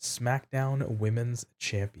the SmackDown Women's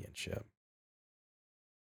Championship.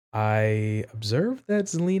 I observed that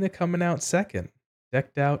Zelina coming out second,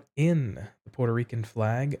 decked out in the Puerto Rican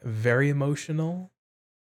flag, very emotional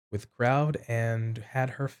with crowd, and had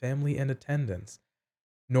her family in attendance.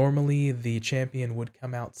 Normally, the champion would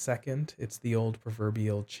come out second. It's the old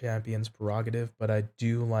proverbial champion's prerogative, but I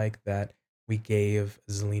do like that we gave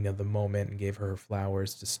Zelina the moment and gave her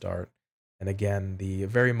flowers to start. And again, the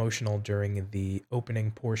very emotional during the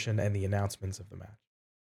opening portion and the announcements of the match.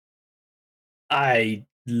 I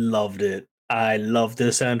loved it. I loved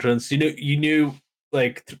this entrance. You knew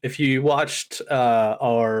like if you watched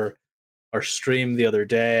our stream the other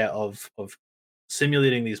day of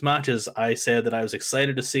simulating these matches, I said that I was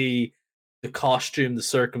excited to see the costume, the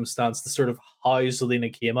circumstance, the sort of how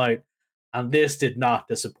Zelina came out, and this did not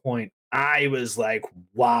disappoint. I was like,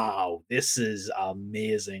 wow, this is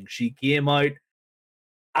amazing. She came out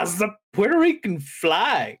as the Puerto Rican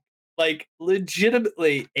flag, like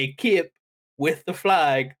legitimately a cape with the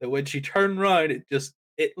flag. That when she turned around,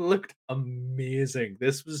 it looked amazing.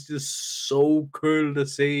 This was just so cool to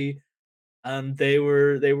see, and they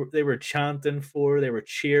were chanting for her, they were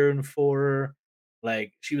cheering for her.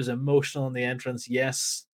 Like she was emotional in the entrance.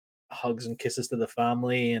 Yes, hugs and kisses to the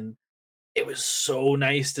family, and it was so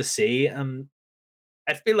nice to see. And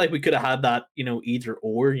I feel like we could have had that, either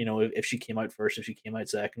or. If she came out first, if she came out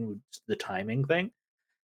second, the timing thing.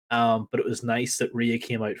 But it was nice that Rhea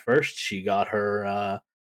came out first. She got her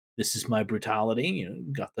 "This is my brutality."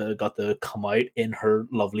 Got the come out in her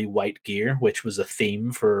lovely white gear, which was a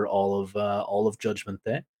theme for all of Judgment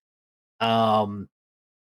Day. Um,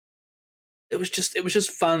 it was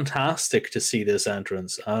just fantastic to see this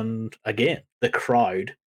entrance, and again, the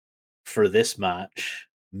crowd for this match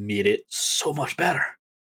made it so much better.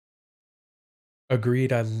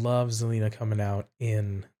 Agreed. I love Zelina coming out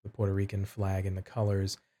in the Puerto Rican flag and the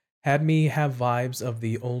colors. Had me have vibes of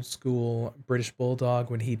the old school British Bulldog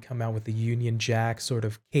when he'd come out with the Union Jack sort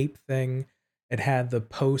of cape thing. It had the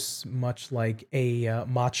posts much like a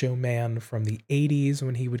Macho Man from the 80s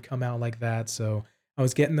when he would come out like that. So I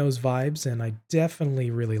was getting those vibes and I definitely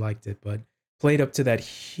really liked it, but played up to that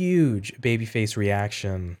huge babyface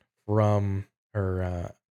reaction from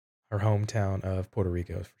her hometown of Puerto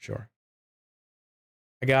Rico for sure.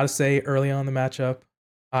 I gotta say, early on in the matchup,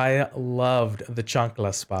 I loved the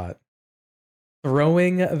chancla spot.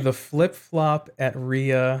 Throwing the flip flop at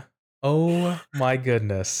Rhea. Oh my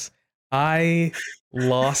goodness. I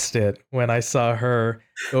lost it when I saw her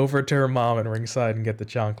go over to her mom at ringside and get the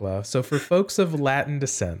chancla. So, for folks of Latin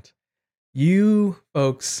descent, you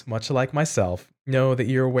folks, much like myself, know that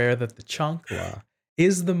you're aware that the chancla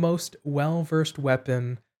is the most well versed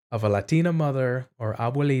weapon of a Latina mother or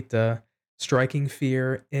abuelita, striking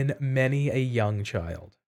fear in many a young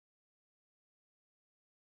child.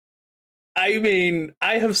 I mean,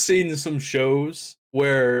 I have seen some shows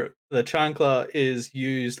where the chancla is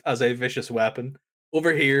used as a vicious weapon.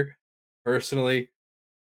 Over here, personally,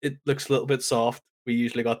 it looks a little bit soft. We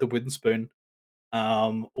usually got the wooden spoon,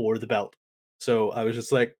 or the belt. So I was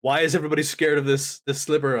just like, why is everybody scared of this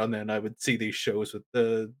slipper? And then I would see these shows with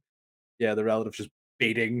the relative just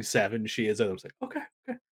beating seven shades out. I was like, okay,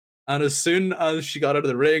 okay. And as soon as she got out of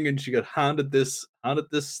the ring and she got handed this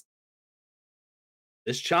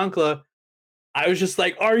chancla, I was just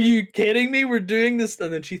like, "Are you kidding me? We're doing this!"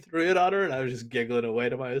 And then she threw it at her, and I was just giggling away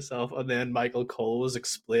to myself. And then Michael Cole was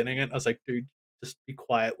explaining it. I was like, "Dude, just be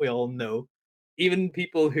quiet. We all know. Even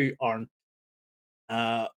people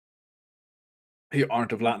uh, who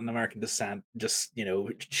aren't of Latin American descent, just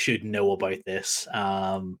should know about this."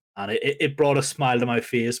 And it brought a smile to my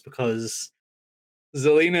face because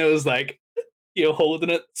Zelina was like,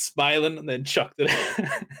 holding it, smiling, and then chucked it,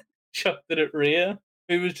 chucked it at Rhea.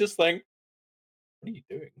 It was just like, "What are you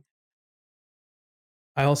doing?"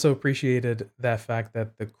 I also appreciated that fact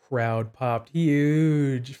that the crowd popped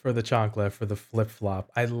huge for the chancla, for the flip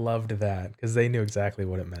flop. I loved that because they knew exactly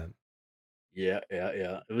what it meant. Yeah, yeah,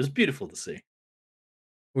 yeah. It was beautiful to see.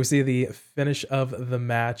 We see the finish of the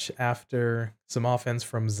match after some offense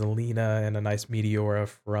from Zelina and a nice Meteora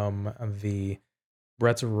from the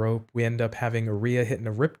Brett's rope. We end up having Rhea hitting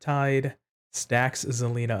a riptide, stacks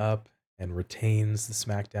Zelina up, and retains the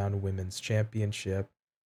SmackDown Women's Championship.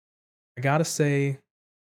 I gotta say,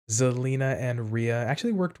 Zelina and Rhea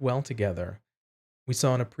actually worked well together. We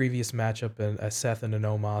saw in a previous matchup a Seth and an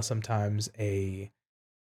Omos sometimes a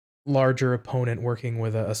larger opponent working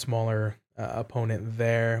with a smaller opponent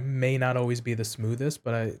there may not always be the smoothest,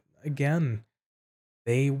 but again,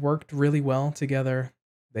 they worked really well together.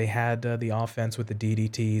 They had the offense with the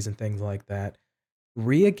DDTs and things like that.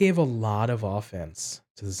 Rhea gave a lot of offense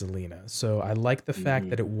to Zelina, so I like the fact Hmm.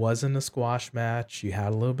 that it wasn't a squash match. You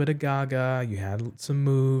had a little bit of Gaga, you had some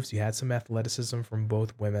moves, you had some athleticism from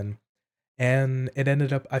both women, and it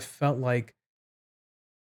ended up. I felt like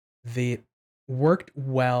they worked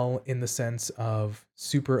well in the sense of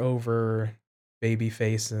super over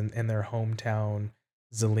babyface and their hometown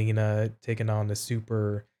Zelina taking on the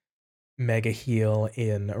super mega heel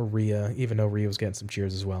in Rhea, even though Rhea was getting some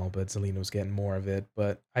cheers as well, but Zelina was getting more of it.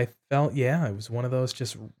 But I felt, yeah, it was one of those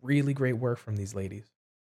just really great work from these ladies.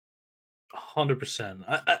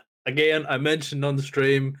 100%. Again, I mentioned on the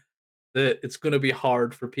stream that it's going to be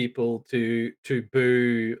hard for people to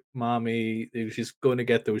boo mommy. She's going to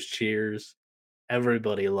get those cheers.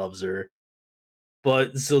 Everybody loves her,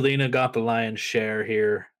 but Zelina got the lion's share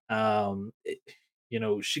here.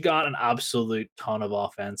 She got an absolute ton of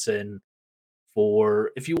offense in.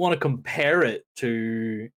 For if you want to compare it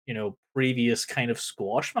to previous kind of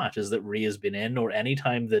squash matches that Rhea's been in, or any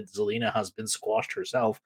time that Zelina has been squashed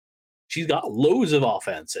herself, she's got loads of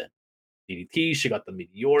offense in DDT. She got the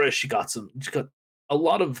Meteora. She got a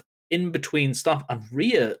lot of in between stuff, and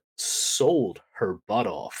Rhea sold her butt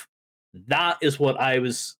off. That is what I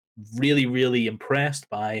was really, really impressed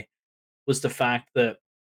by, was the fact that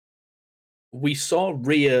we saw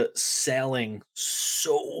Rhea selling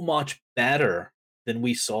so much better than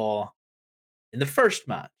we saw in the first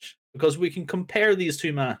match, because we can compare these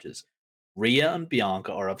two matches. Rhea and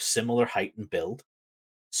Bianca are of similar height and build,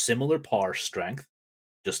 similar power strength,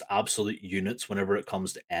 just absolute units whenever it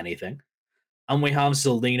comes to anything. And we have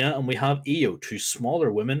Zelina and we have Io, two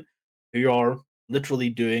smaller women who are literally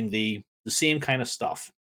doing the same kind of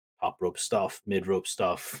stuff: top rope stuff, mid rope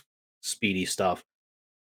stuff, speedy stuff.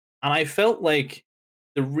 And I felt like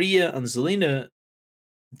the Rhea and Zelina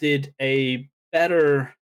did a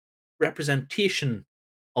better representation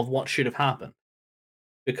of what should have happened,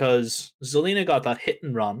 because Zelina got that hit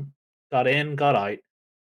and run, got in, got out.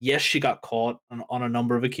 Yes, she got caught on a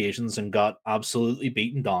number of occasions and got absolutely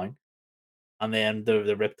beaten down. And then the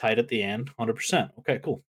riptide at the end, 100%. Okay,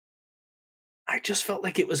 cool. I just felt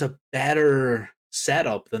like it was a better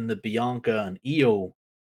setup than the Bianca and Io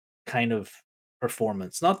kind of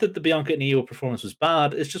performance. Not that the Bianca and Io performance was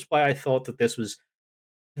bad, it's just why I thought that this was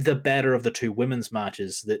the better of the two women's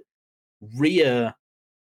matches. That Rhea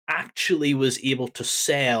actually was able to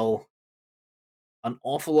sell an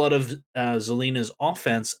awful lot of Zelina's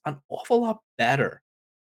offense an awful lot better.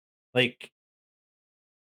 Like,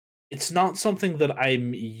 it's not something that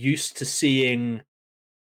I'm used to seeing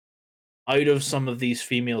out of some of these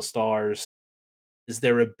female stars, is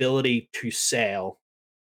their ability to sell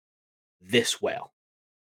this well.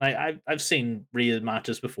 I've seen Rhea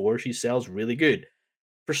matches before. She sells really good.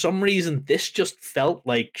 For some reason, this just felt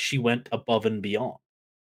like she went above and beyond.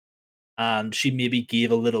 And she maybe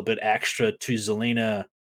gave a little bit extra to Zelina.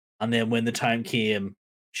 And then when the time came,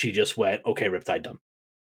 she just went, okay, Riptide done.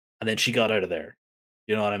 And then she got out of there.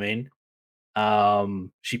 You know what I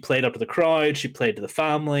mean? She played up to the crowd. She played to the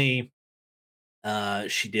family.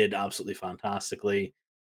 She did absolutely fantastically.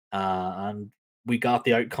 And we got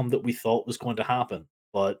the outcome that we thought was going to happen.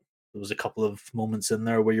 But there was a couple of moments in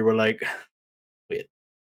there where you were like, wait,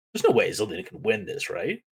 there's no way Zelina can win this,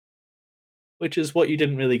 right? Which is what you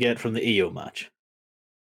didn't really get from the EO match.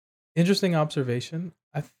 Interesting observation.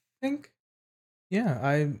 I think, yeah,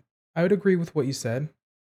 I would agree with what you said.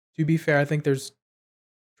 To be fair, I think there's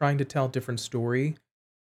trying to tell a different story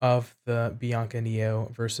of the Bianca and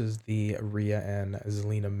Io versus the Rhea and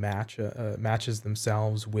Zelina matches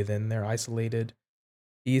themselves within their isolated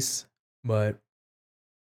piece, but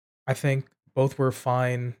I think both were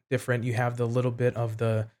fine, different. You have the little bit of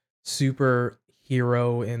the super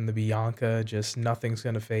hero in the Bianca, just nothing's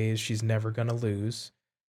gonna phase. She's never gonna lose.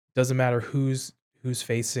 Doesn't matter who's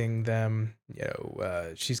facing them.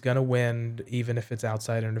 She's gonna win, even if it's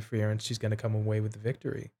outside interference. She's gonna come away with the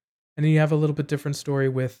victory. And then you have a little bit different story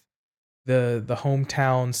with the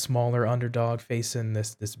hometown smaller underdog facing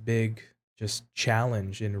this big just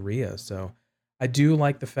challenge in Rhea. So I do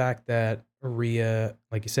like the fact that Rhea,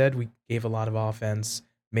 like you said, we gave a lot of offense,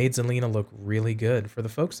 made Zelina look really good. For the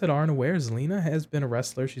folks that aren't aware, Zelina has been a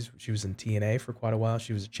wrestler. She was in TNA for quite a while.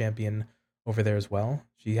 She was a champion over there as well.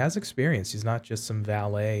 She has experience. She's not just some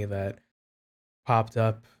valet that popped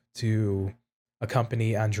up to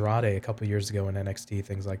accompany Andrade a couple years ago in NXT,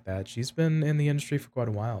 things like that. She's been in the industry for quite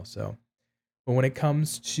a while. So but when it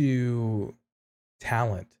comes to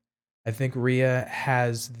talent, I think Rhea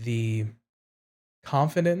has the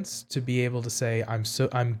confidence to be able to say,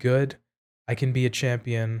 I'm good. I can be a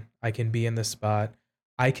champion. I can be in this spot.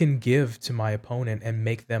 I can give to my opponent and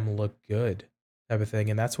make them look good," type of thing.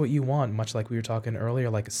 And that's what you want, much like we were talking earlier,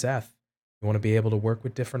 like a Seth. You want to be able to work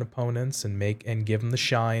with different opponents and make and give them the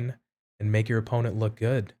shine and make your opponent look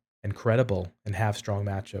good and credible and have strong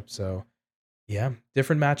matchups. So yeah,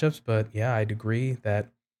 different matchups, but yeah, I'd agree that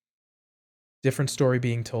different story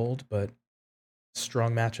being told, but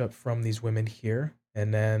strong matchup from these women here.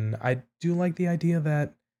 And then I do like the idea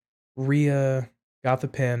that Rhea got the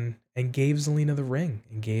pin and gave Zelina the ring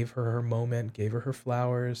and gave her her moment, gave her her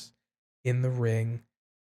flowers in the ring.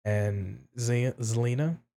 And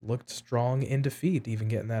Zelina looked strong in defeat, even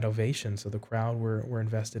getting that ovation. So the crowd were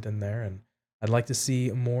invested in there, and I'd like to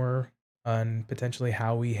see more on potentially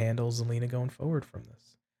how we handle Zelina going forward from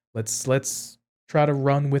this. Let's try to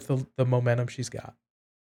run with the momentum she's got.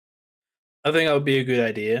 I think that would be a good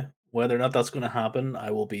idea. Whether or not that's going to happen,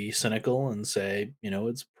 I will be cynical and say,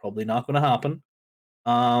 it's probably not going to happen.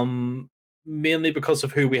 Um, Mainly because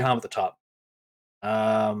of who we have at the top.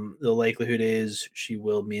 The likelihood is she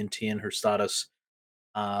will maintain her status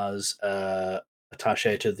as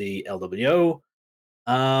attaché to the LWO,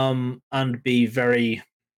 and be very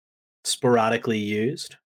sporadically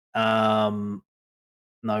used. Um,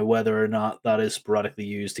 Now, whether or not that is sporadically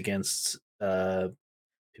used against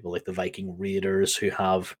people like the Viking Raiders who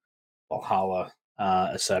have Valhalla,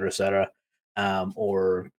 etc., etc.,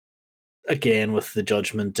 or again with the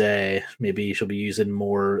Judgment Day, maybe she'll be using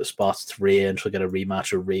more spots with Rhea and she'll get a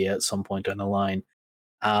rematch of Rhea at some point down the line.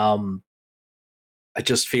 Um, I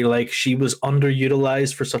just feel like she was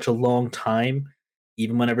underutilized for such a long time,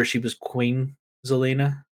 even whenever she was Queen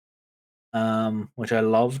Zelina, which I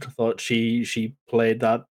loved. Thought she played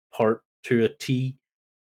that part to a T,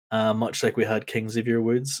 much like we had King Xavier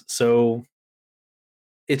Woods. So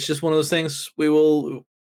it's just one of those things we'll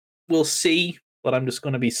see. But I'm just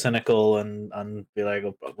going to be cynical and be like,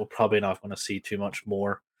 we're probably not going to see too much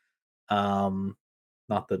more. Um,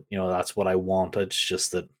 Not that that's what I want. It's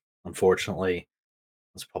just that unfortunately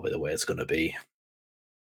that's probably the way it's going to be.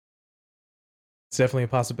 It's definitely a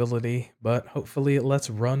possibility, but hopefully let's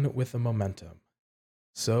run with the momentum.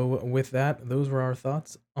 So, with that, those were our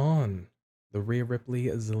thoughts on the Rhea Ripley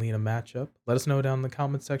Zelina matchup. Let us know down in the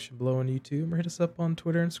comment section below on YouTube, or hit us up on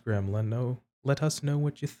Twitter and Instagram. Let us know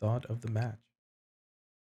what you thought of the match.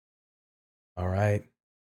 All right,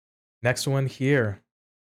 next one here: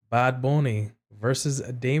 Bad Bunny versus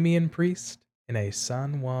Damian Priest in a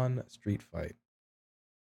San Juan street fight.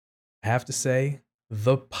 I have to say,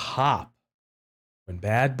 the pop when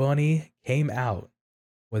Bad Bunny came out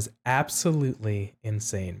was absolutely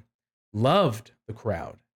insane. Loved the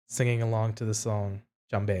crowd singing along to the song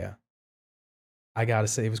Chambea. I gotta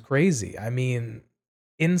say, it was crazy. I mean,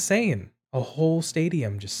 insane. A whole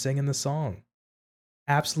stadium just singing the song.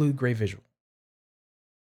 Absolute great visual.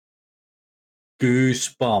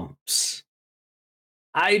 Goosebumps.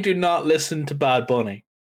 I do not listen to Bad Bunny.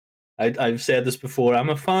 I've said this before. I'm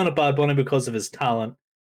a fan of Bad Bunny because of his talent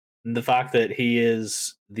and the fact that he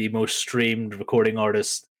is the most streamed recording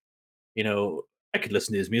artist. You know, I could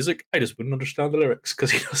listen to his music. I just wouldn't understand the lyrics because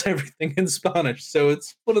he does everything in Spanish. So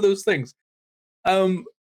it's one of those things. Um,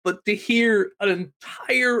 but to hear an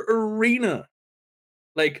entire arena,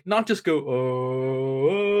 like not just go,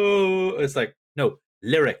 oh, it's like, no,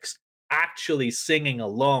 lyrics, actually singing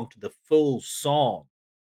along to the full song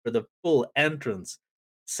for the full entrance.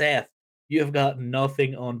 Seth, you have got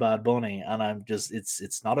nothing on Bad Bunny, and I'm just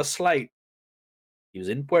it's not a slight. He was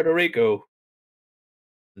in Puerto Rico,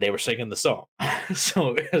 they were singing the song.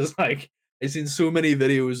 So it was like I've seen so many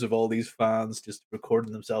videos of all these fans just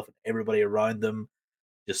recording themselves and everybody around them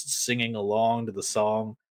just singing along to the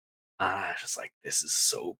song. And I was just like, this is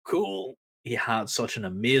so cool. He had such an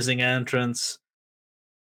amazing entrance.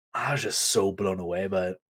 I was just so blown away by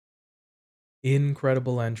it.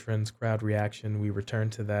 Incredible entrance, crowd reaction. We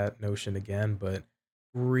return to that notion again, but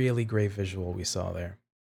really great visual we saw there.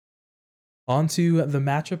 On to the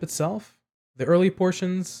matchup itself. The early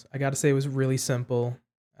portions, I gotta say, was really simple.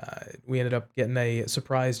 We ended up getting a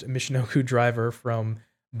surprised Michinoku driver from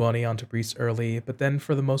Bunny onto Priest early, but then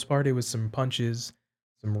for the most part, it was some punches,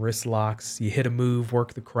 some wrist locks. You hit a move,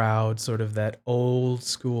 work the crowd, sort of that old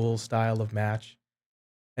school style of match.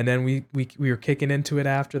 And then we were kicking into it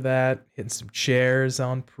after that, hitting some chairs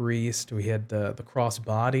on Priest. We had the cross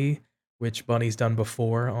body, which Bunny's done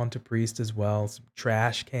before, onto Priest as well. Some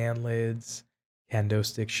trash can lids, kendo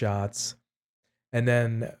stick shots. And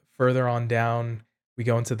then further on down, we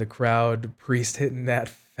go into the crowd, Priest hitting that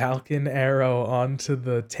Falcon arrow onto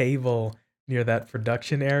the table near that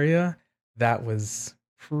production area. That was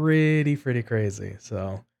pretty crazy.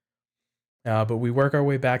 So, but we work our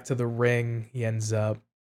way back to the ring.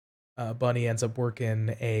 Bunny ends up working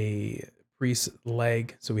a Priest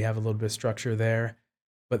leg, so we have a little bit of structure there.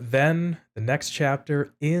 But then the next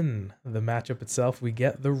chapter in the matchup itself, we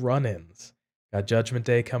get the run-ins. Got Judgment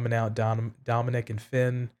Day coming out, Dominic and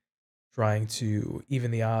Finn trying to even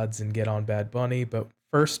the odds and get on Bad Bunny. But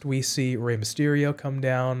first, we see Rey Mysterio come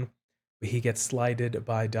down. He gets slighted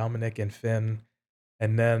by Dominic and Finn.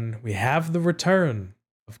 And then we have the return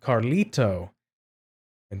of Carlito.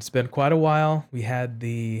 And it's been quite a while. We had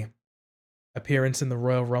the appearance in the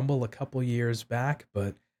Royal Rumble a couple years back,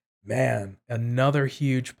 but man, another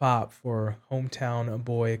huge pop for hometown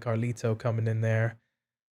boy Carlito coming in there.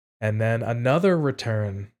 And then another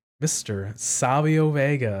return, Mr. Savio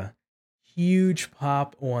Vega. Huge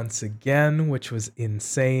pop once again, which was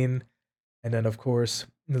insane. And then, of course,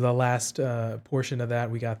 the last portion of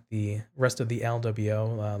that, we got the rest of the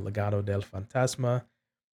LWO, Legado del Fantasma.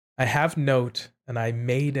 I have note, and I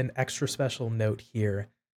made an extra special note here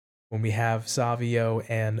when we have Savio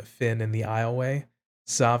and Finn in the aisleway.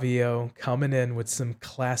 Savio coming in with some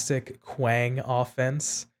classic Quang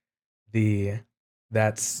offense. The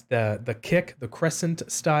that's the kick, the crescent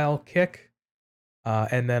style kick,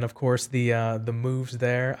 and then of course the moves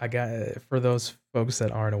there. I got for those folks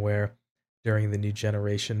that aren't aware, during the new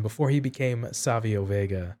generation, before he became Savio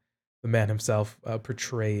Vega, the man himself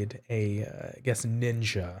portrayed a I guess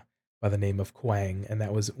ninja by the name of Quang, and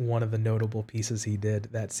that was one of the notable pieces he did,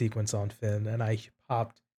 that sequence on Finn, and I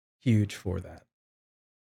popped huge for that.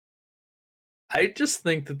 I just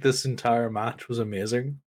think that this entire match was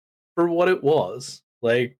amazing for what it was.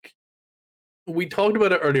 Like, we talked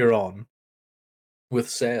about it earlier on with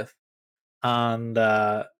Seth, and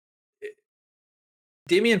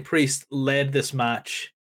Damian Priest led this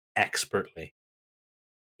match expertly.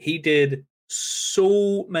 He did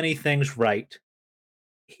so many things right.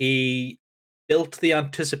 He built the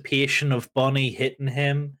anticipation of Bunny hitting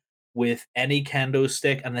him with any kendo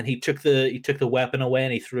stick, and then he took the weapon away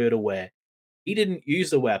and he threw it away. He didn't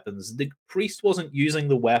use the weapons. The priest wasn't using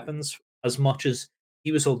the weapons as much as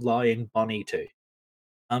he was allowing Bunny to.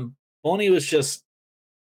 And Bunny was just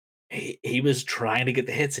he was trying to get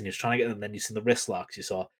the hits and he was trying to get, and then you seen the wrist locks, you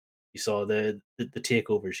saw the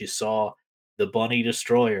takeovers, you saw the Bunny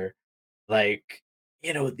Destroyer. Like,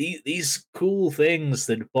 these cool things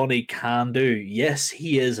that Bunny can do. Yes,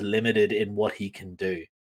 he is limited in what he can do,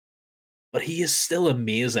 but he is still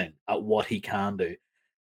amazing at what he can do.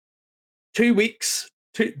 2 weeks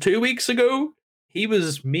ago, he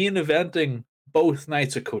was main eventing both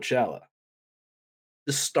nights of Coachella.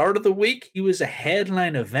 The start of the week, he was a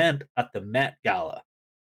headline event at the Met Gala.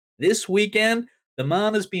 This weekend, the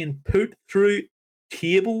man is being put through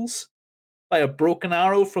tables by a broken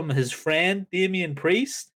arrow from his friend Damian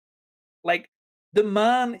Priest. Like, the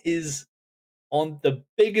man is on the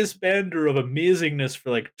biggest bender of amazingness for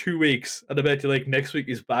like 2 weeks, and I bet you like next week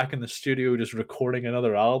he's back in the studio just recording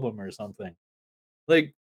another album or something.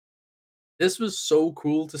 Like, this was so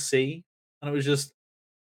cool to see, and it was just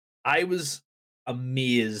I was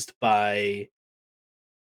amazed by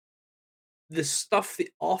the stuff, the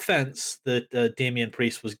offense that Damian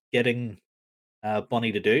Priest was getting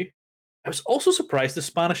Bunny to do. I was also surprised the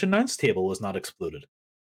Spanish announce table was not exploded.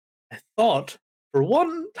 I thought for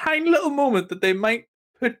one tiny little moment that they might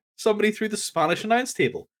put somebody through the Spanish announce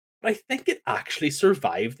table, but I think it actually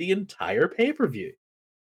survived the entire pay per view.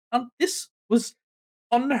 And this was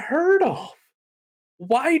unheard of.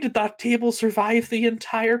 Why did that table survive the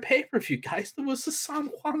entire pay per view, guys? There was a San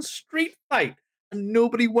Juan street fight and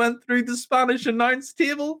nobody went through the Spanish announce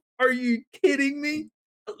table? Are you kidding me?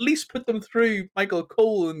 At least put them through Michael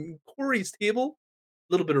Cole and Corey's table.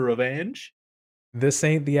 A little bit of revenge. This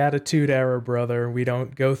ain't the Attitude Era, brother. We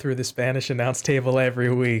don't go through the Spanish announce table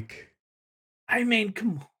every week. I mean,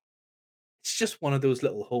 come on. It's just one of those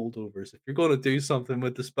little holdovers. If you're going to do something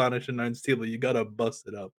with the Spanish announce table, you got to bust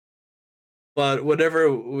it up. But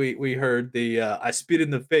whenever we heard the I spit in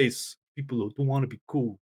the face, people who don't want to be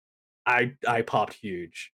cool, I popped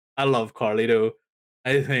huge. I love Carlito.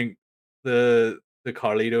 I think the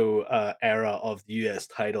Carlito era of the US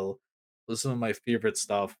title was some of my favorite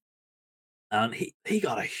stuff. And he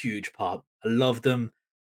got a huge pop. I loved him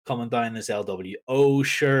coming down in his LWO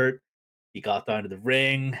shirt. He got down to the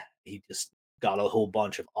ring. He just got a whole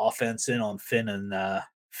bunch of offense in on Finn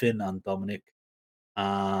and Dominic.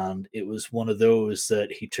 And it was one of those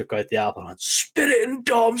that he took out the apple and spit it in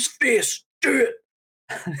Dom's face. Do it.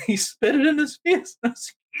 And he spit it in his face.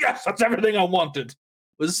 Yes, that's everything I wanted.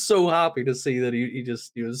 Was so happy to see that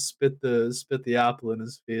he was spit the apple in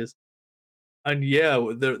his face. And yeah,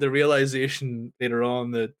 the realization later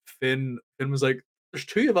on that Finn was like, "There's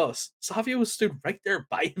two of us." Savio stood right there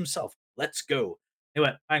by himself. Let's go. He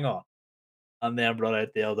went, "Hang on," and then brought out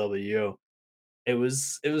the LWO. It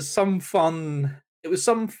was some fun. It was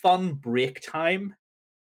some fun break time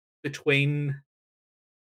between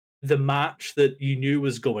the match that you knew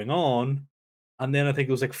was going on, and then I think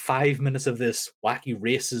it was like 5 minutes of this wacky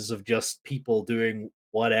races of just people doing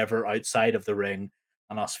whatever outside of the ring,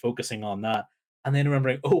 and us focusing on that, and then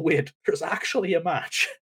remembering, oh wait, there's actually a match.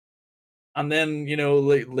 And then,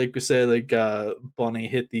 like we said, like Bunny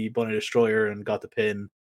hit the Bunny Destroyer and got the pin.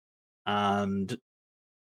 And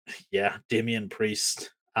yeah, Damian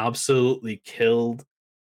Priest absolutely killed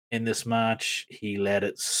in this match. He led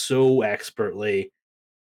it so expertly.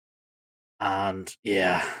 And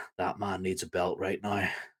yeah, that man needs a belt right now.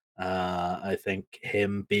 I think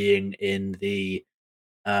him being in the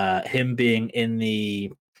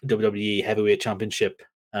WWE Heavyweight Championship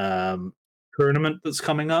um, tournament that's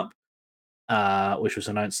coming up, which was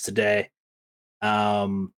announced today.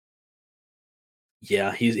 Um,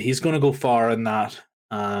 yeah, he's going to go far in that,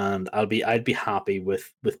 and I'd be happy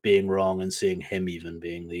with being wrong and seeing him even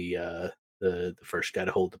being the first guy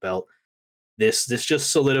to hold the belt. This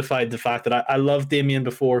just solidified the fact that I loved Damien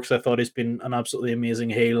before because I thought he's been an absolutely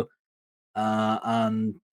amazing heel,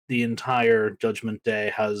 and the entire Judgment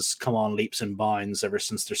Day has come on leaps and bounds ever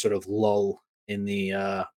since their sort of lull in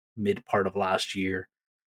the mid part of last year,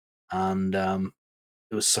 and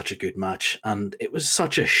it was such a good match, and it was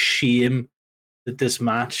such a shame that this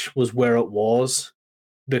match was where it was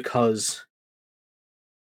because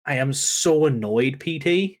I am so annoyed,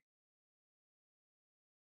 PT.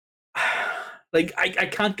 Like I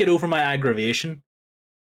can't get over my aggravation.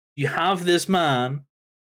 You have this man,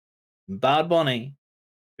 Bad Bunny,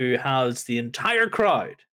 who has the entire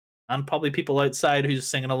crowd and probably people outside who's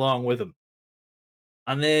singing along with him.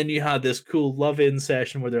 And then you had this cool love in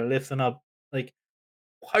session where they're lifting up. Like,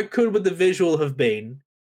 how cool would the visual have been?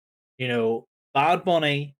 You know, Bad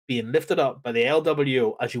Bunny being lifted up by the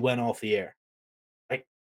LWO as you went off the air. Like,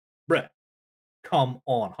 bruh, come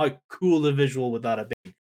on. How cool the visual would that have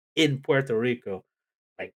been in Puerto Rico?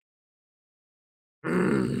 Like,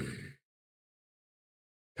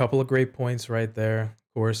 Couple of great points right there.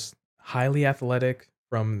 Of course, highly athletic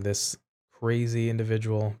from this crazy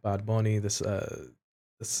individual, Bad Bunny, this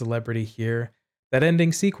celebrity here. That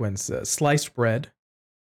ending sequence, sliced bread.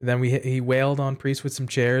 Then he wailed on Priest with some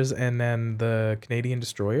chairs, and then the Canadian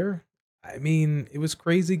Destroyer. I mean, it was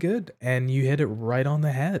crazy good, and you hit it right on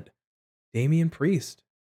the head. Damian Priest.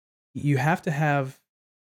 You have to have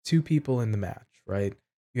two people in the match, right?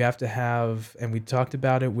 You have to have, and we talked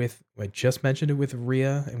about it with, I just mentioned it with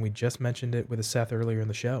Rhea, and we just mentioned it with Seth earlier in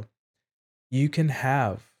the show. You can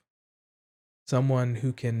have someone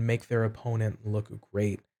who can make their opponent look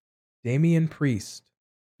great. Damian Priest,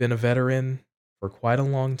 been a veteran for quite a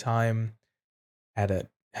long time, had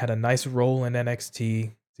a nice role in NXT,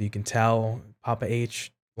 so you can tell Papa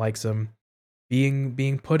H likes him.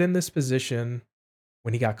 Being put in this position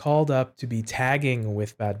when he got called up to be tagging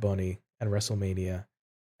with Bad Bunny at WrestleMania,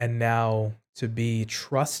 and now to be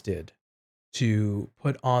trusted to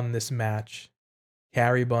put on this match,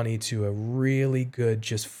 carry Bunny to a really good,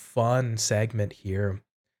 just fun segment here.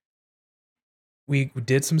 We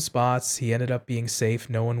did some spots. He ended up being safe.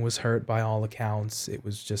 No one was hurt by all accounts. It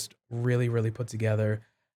was just really, really put together.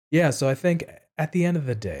 Yeah, so I think at the end of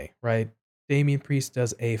the day, right, Damian Priest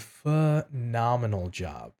does a phenomenal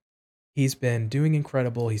job. He's been doing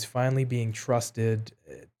incredible. He's finally being trusted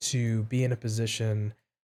to be in a position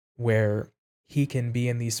where he can be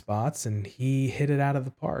in these spots, and he hit it out of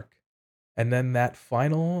the park. And then that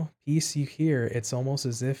final piece you hear, it's almost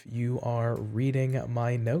as if you are reading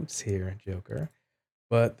my notes here, Joker.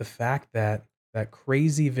 But the fact that that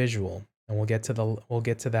crazy visual, and we'll get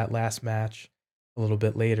to that last match a little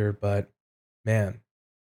bit later, but man,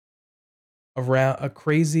 around a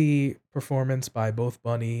crazy performance by both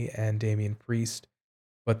Bunny and Damian Priest,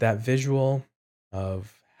 but that visual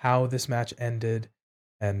of how this match ended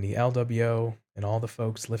and the LWO and all the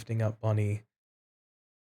folks lifting up Bunny,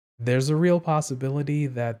 there's a real possibility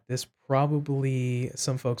that this probably,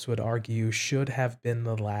 some folks would argue, should have been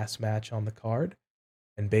the last match on the card.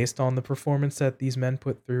 And based on the performance that these men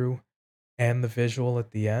put through and the visual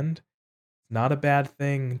at the end, it's not a bad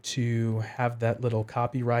thing to have that little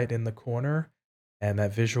copyright in the corner and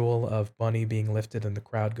that visual of Bunny being lifted and the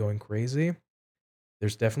crowd going crazy.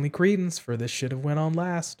 There's definitely credence for this should have went on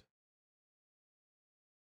last.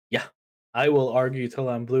 yeah, I will argue till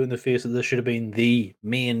I'm blue in the face that this should have been the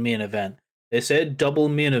main event. They said double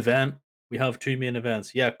main event. We have two main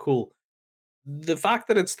events. Yeah, cool. The fact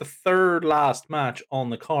that it's the third last match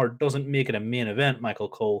on the card doesn't make it a main event, Michael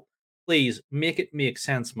Cole. Please make it make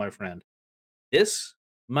sense, my friend. This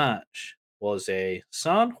match was a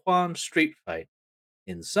San Juan street fight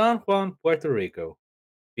in San Juan, Puerto Rico,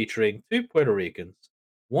 featuring two Puerto Ricans.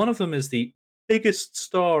 One of them is the biggest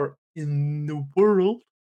star in the world,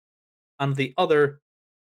 and the other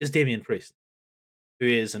is Damian Priest, who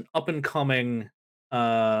is an up and coming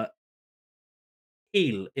uh,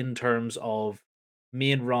 heel in terms of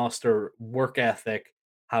main roster work ethic.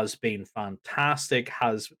 Has been fantastic.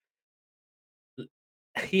 Has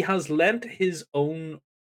He has lent his own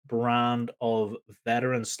brand of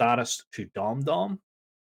veteran status to Dom Dom.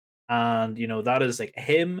 And that is like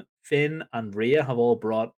him, Finn, and Rhea have all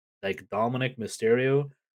brought like Dominic Mysterio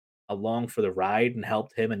along for the ride and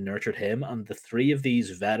helped him and nurtured him. And the three of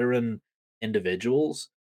these veteran individuals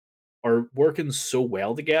are working so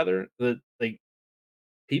well together that like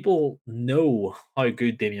people know how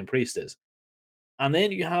good Damian Priest is. And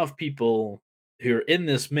then you have people who are in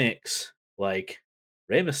this mix, like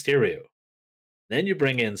Rey Mysterio. Then you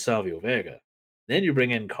bring in Savio Vega. Then you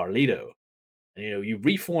bring in Carlito. And you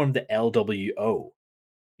reform the LWO.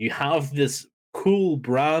 You have this cool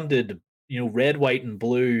branded, red, white, and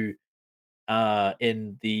blue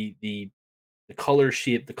in the color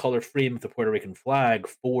shape, the color frame of the Puerto Rican flag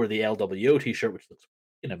for the LWO t-shirt, which looks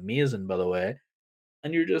fucking amazing, by the way.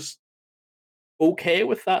 And you're just okay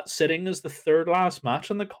with that sitting as the third last match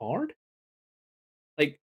on the card?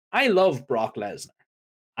 Like, I love Brock Lesnar.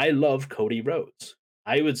 I love Cody Rhodes.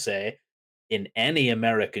 I would say in any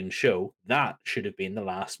American show, that should have been the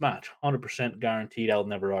last match. 100% guaranteed. I'll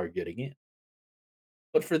never argue it again.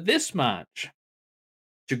 But for this match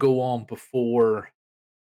to go on before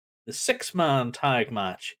the six-man tag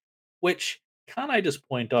match, which, can I just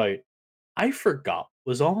point out, I forgot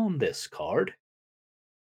was on this card.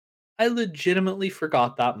 I legitimately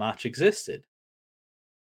forgot that match existed.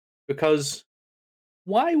 Because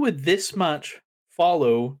why would this match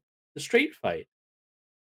follow the street fight?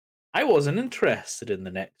 I wasn't interested in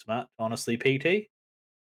the next match, honestly, PT,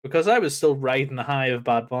 because I was still riding the high of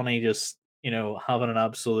Bad Bunny just, having an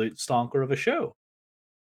absolute stonker of a show.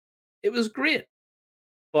 It was great,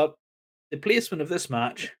 but the placement of this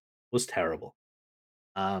match was terrible.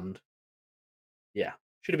 And yeah,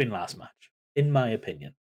 should have been last match, in my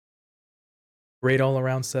opinion. Great all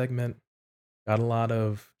around segment. Got a lot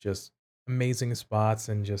of just amazing spots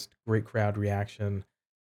and just great crowd reaction.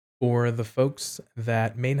 For the folks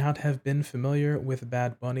that may not have been familiar with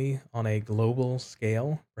Bad Bunny on a global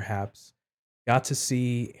scale, perhaps, got to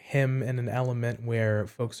see him in an element where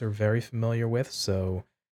folks are very familiar with. So,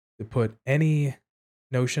 to put any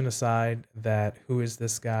notion aside that who is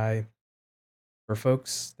this guy, for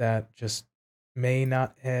folks that just may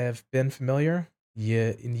not have been familiar,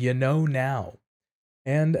 you know now.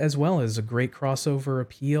 And as well as a great crossover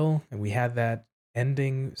appeal, and we had that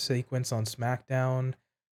ending sequence on SmackDown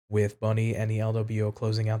with Bunny and the LWO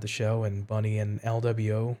closing out the show, and Bunny and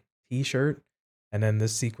LWO t-shirt, and then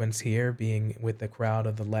this sequence here being with the crowd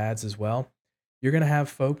of the lads as well. You're going to have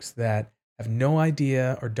folks that have no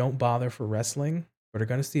idea or don't bother for wrestling, but are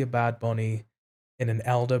going to see a Bad Bunny in an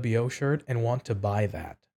LWO shirt and want to buy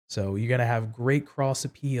that. So you're going to have great cross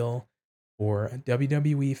appeal for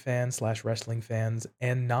WWE fans slash wrestling fans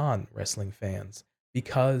and non-wrestling fans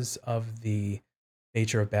because of the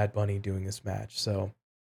nature of Bad Bunny doing this match. So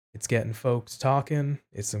it's getting folks talking.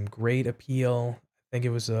 It's some great appeal. I think it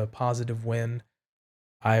was a positive win.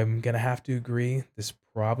 I'm gonna have to agree. This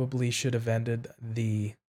probably should have ended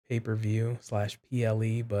the pay-per-view slash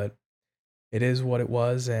PLE, but it is what it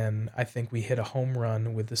was, and I think we hit a home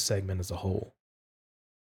run with the segment as a whole.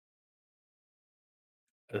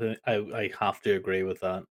 I have to agree with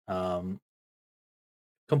that.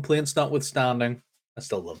 Complaints notwithstanding, I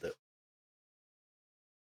still loved it.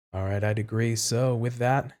 All right, I'd agree. So with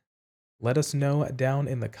that, let us know down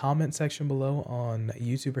in the comment section below on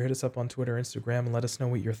YouTube or hit us up on Twitter, Instagram, and let us know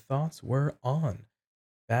what your thoughts were on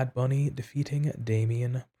Bad Bunny defeating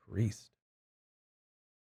Damian Priest.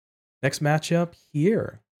 Next matchup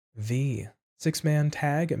here, the six-man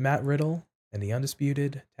tag, Matt Riddle and the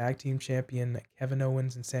undisputed tag team champion Kevin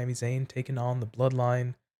Owens and Sami Zayn taking on the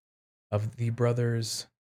bloodline of the brothers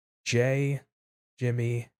Jay,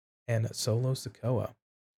 Jimmy, and Solo Sikoa.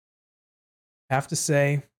 Have to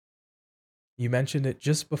say, you mentioned it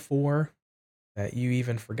just before that you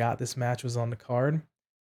even forgot this match was on the card.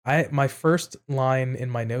 My first line in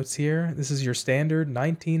my notes here, this is your standard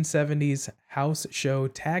 1970s house show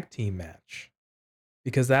tag team match.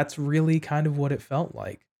 Because that's really kind of what it felt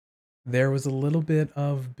like. There was a little bit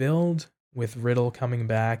of build with Riddle coming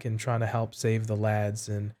back and trying to help save the lads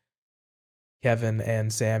and Kevin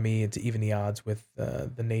and Sammy to even the odds with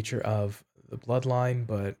the nature of the bloodline,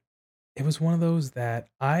 but it was one of those that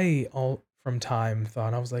I all from time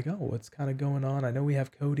thought I was like, oh, what's kind of going on? I know we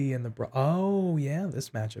have Cody and oh yeah, this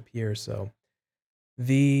matchup here. So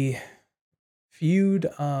the feud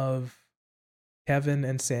of Kevin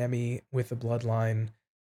and Sammy with the bloodline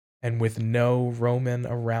and with no Roman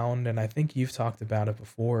around, and I think you've talked about it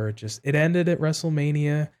before, just it ended at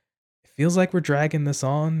WrestleMania. It feels like we're dragging this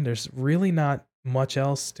on. There's really not much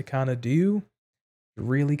else to kind of do, to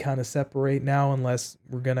really kind of separate now, unless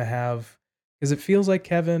we're gonna have 'Cause it feels like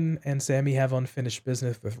Kevin and Sami have unfinished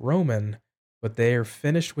business with Roman, but they are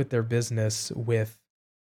finished with their business with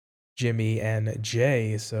Jimmy and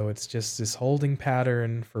Jay, so it's just this holding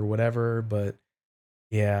pattern for whatever, but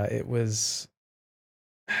yeah, it was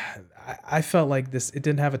I felt like this it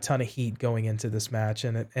didn't have a ton of heat going into this match,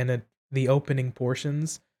 and the opening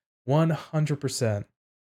portions 100%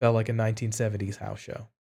 felt like a 1970s house show.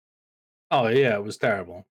 Oh yeah, it was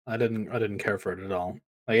terrible. I didn't care for it at all.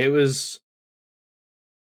 Like it was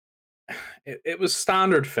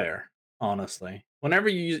standard fare, honestly. Whenever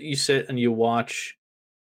you sit and you watch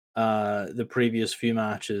the previous few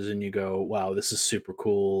matches and you go, wow, this is super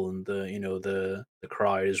cool, and the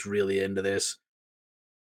crowd is really into this.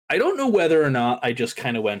 I don't know whether or not I just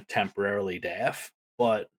kind of went temporarily deaf,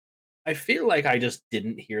 but I feel like I just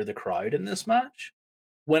didn't hear the crowd in this match.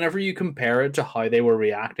 Whenever you compare it to how they were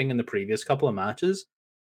reacting in the previous couple of matches,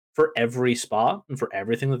 for every spot and for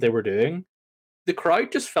everything that they were doing, the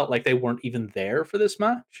crowd just felt like they weren't even there for this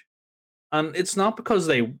match. And it's not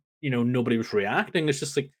because nobody was reacting. It's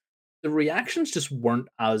just like the reactions just weren't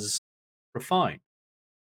as profound.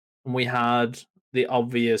 And we had the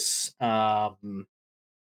obvious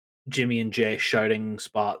Jimmy and Jay shouting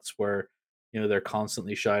spots where they're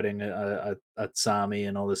constantly shouting at Sammy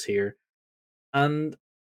and all this here. And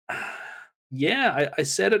yeah, I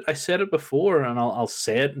said it. I said it before, and I'll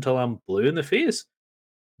say it until I'm blue in the face.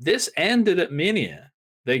 This ended at Mania.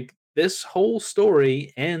 Like this whole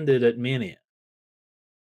story ended at Mania.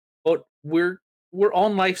 But we're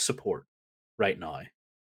on life support right now.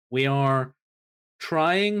 We are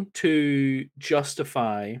trying to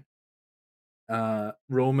justify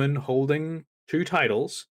Roman holding two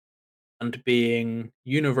titles and being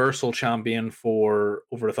Universal Champion for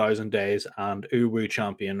over 1,000 days and Uwu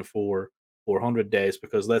Champion for 400 days.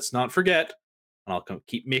 Because let's not forget, and I'll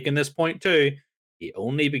keep making this point too, he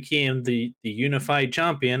only became the unified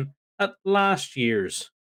champion at last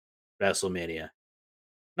year's WrestleMania,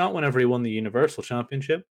 not whenever he won the Universal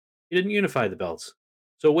Championship. He didn't unify the belts.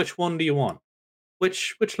 So which one do you want?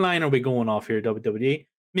 Which line are we going off here, WWE?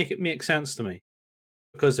 Make it make sense to me.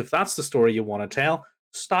 Because if that's the story you want to tell,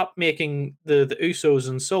 stop making the Usos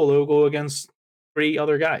and Solo go against three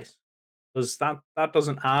other guys. Because that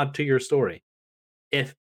doesn't add to your story.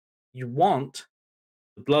 If you want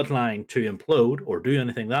the bloodline to implode or do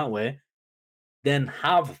anything that way, then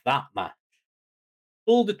have that match.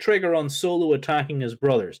 Pull the trigger on Solo attacking his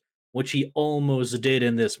brothers, which he almost did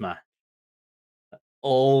in this match.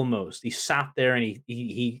 Almost. He sat there and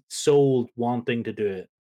he sold wanting to do it,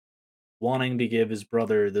 wanting to give his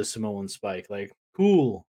brother the Samoan spike. Like,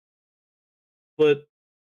 cool. But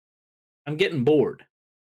I'm getting bored.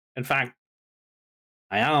 In fact,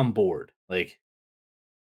 I am bored. Like,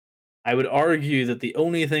 I would argue that the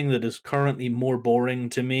only thing that is currently more boring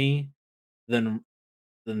to me than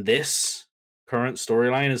this current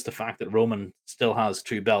storyline is the fact that Roman still has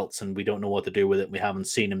two belts and we don't know what to do with it. We haven't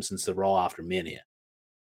seen him since the Raw after Mania.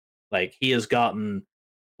 Like he has gotten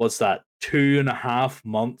what's that 2.5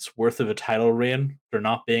 months worth of a title reign for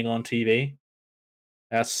not being on TV.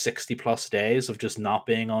 That's 60 plus days of just not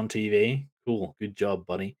being on TV. Cool, good job,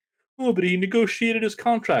 buddy. Oh, but he negotiated his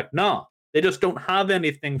contract. Nah, they just don't have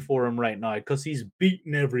anything for him right now because he's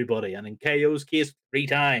beaten everybody, and in KO's case, 3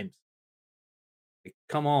 times. Like,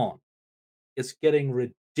 come on, it's getting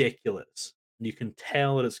ridiculous. And you can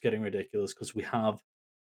tell that it's getting ridiculous because we have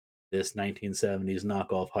this 1970s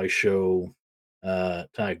knockoff house show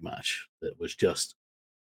tag match that was just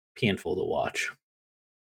painful to watch.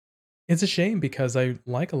 It's a shame because I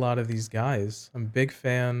like a lot of these guys. I'm a big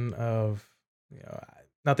fan of,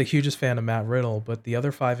 not the hugest fan of Matt Riddle, but the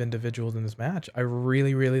other 5 individuals in this match, I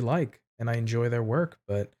really, really like, and I enjoy their work,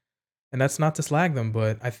 but and that's not to slag them,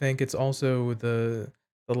 but I think it's also the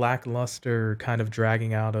lackluster kind of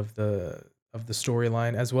dragging out of the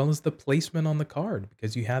storyline as well as the placement on the card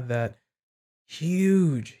because you had that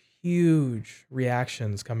huge, huge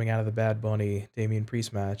reactions coming out of the Bad Bunny Damian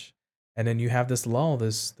Priest match, and then you have this lull,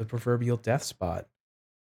 this the proverbial death spot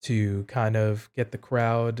to kind of get the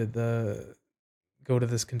crowd the go to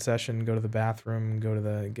this concession, go to the bathroom, go to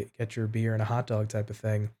the get your beer and a hot dog type of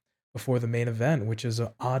thing before the main event, which is an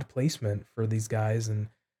odd placement for these guys, and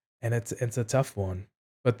it's a tough one.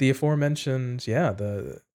 But the aforementioned, yeah,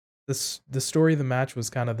 the story of the match was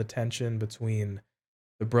kind of the tension between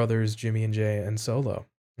the brothers Jimmy and Jay and Solo.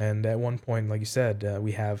 And at one point, like you said,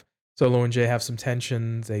 we have Solo and Jay have some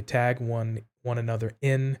tensions. They tag one another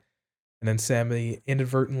in, and then Sammy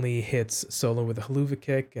inadvertently hits Solo with a haluva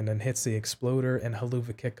kick, and then hits the exploder and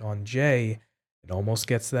haluva kick on Jay. It almost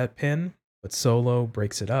gets that pin, but Solo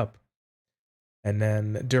breaks it up. And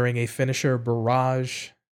then during a finisher barrage,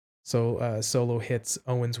 So Solo hits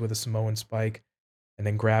Owens with a Samoan spike and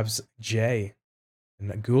then grabs Jay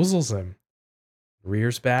and goozles him.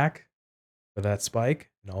 Rears back for that spike.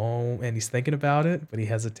 No, and he's thinking about it, but he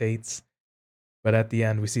hesitates. But at the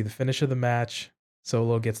end, we see the finish of the match.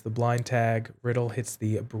 Solo gets the blind tag. Riddle hits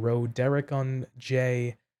the bro Derek on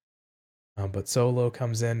Jay. But Solo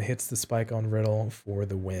comes in, hits the spike on Riddle for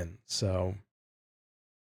the win. So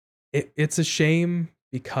it's a shame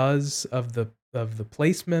because of the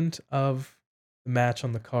placement of the match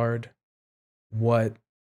on the card. What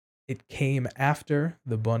it came after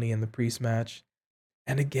the Bunny and the Priest match.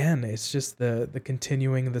 And again, it's just the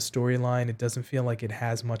continuing of the storyline. It doesn't feel like it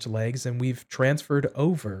has much legs, and we've transferred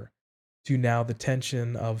over to now the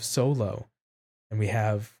tension of Solo. And we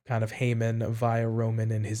have kind of Heyman via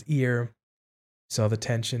Roman in his ear. Saw the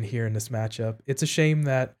tension here in this matchup. It's a shame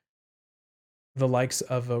that the likes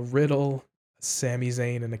of a Riddle, Sami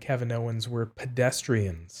Zayn, and a Kevin Owens were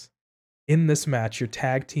pedestrians in this match. Your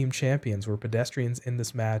tag team champions were pedestrians in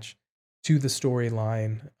this match to the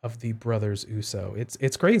storyline of the brothers Uso.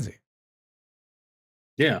 It's crazy.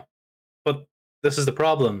 Yeah, but this is the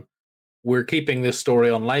problem. We're keeping this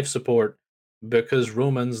story on life support because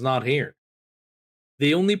Roman's not here.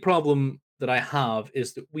 The only problem that I have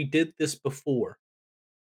is that we did this before,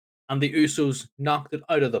 and the Usos knocked it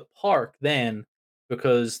out of the park then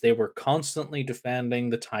because they were constantly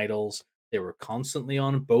defending the titles, they were constantly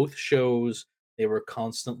on both shows, they were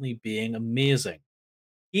constantly being amazing.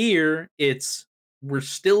 Here, it's we're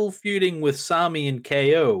still feuding with Sami and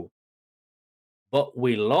KO, but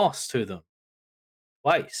we lost to them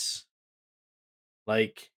twice.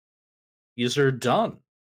 Like, yous are done.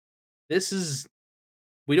 This is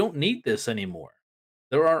we don't need this anymore.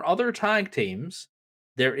 There are other tag teams.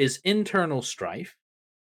 There is internal strife.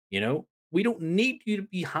 We don't need you to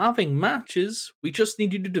be having matches. We just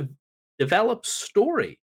need you to develop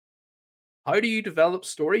story. How do you develop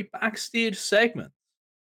story? Backstage segments.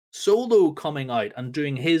 Solo coming out and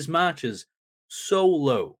doing his matches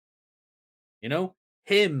solo.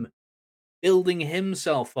 Him building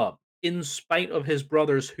himself up in spite of his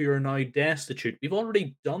brothers who are now destitute. We've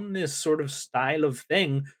already done this sort of style of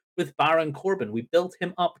thing with Baron Corbin. We built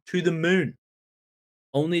him up to the moon,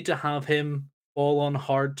 only to have him fall on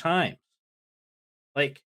hard times.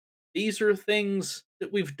 Like, these are things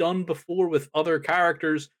that we've done before with other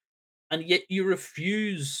characters, and yet you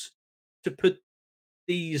refuse to put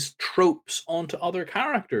these tropes onto other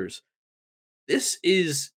characters. This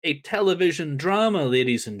is a television drama,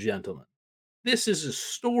 ladies and gentlemen. This is a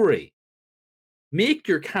story. Make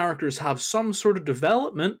your characters have some sort of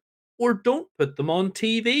development, or don't put them on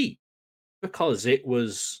TV, because it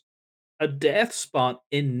was a death spot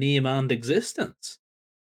in name and existence.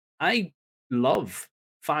 I love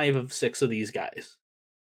 5 of 6 of these guys.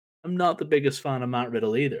 I'm not the biggest fan of Matt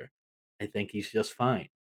Riddle either. I think he's just fine.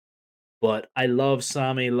 But I love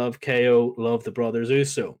Sami, love KO, love the brothers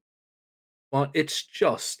Uso. But it's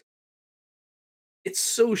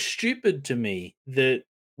so stupid to me that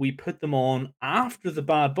we put them on after the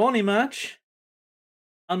Bad Bunny match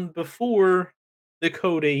and before the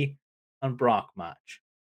Cody and Brock match.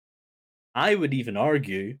 I would even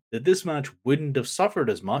argue that this match wouldn't have suffered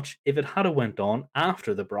as much if it had went on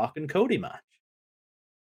after the Brock and Cody match.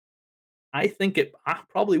 I think it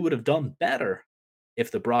probably would have done better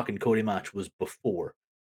if the Brock and Cody match was before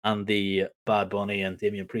and the Bad Bunny and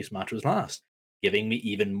Damian Priest match was last, giving me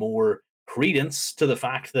even more credence to the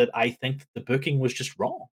fact that I think the booking was just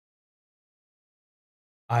wrong.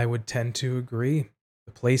 I would tend to agree.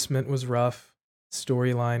 The placement was rough.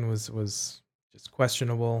 Storyline was just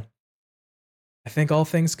questionable. I think all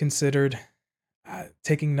things considered,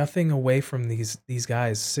 taking nothing away from these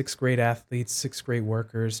guys, 6 great athletes, 6 great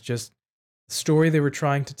workers, just the story they were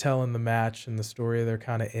trying to tell in the match and the story they're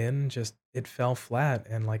kind of in, just it fell flat.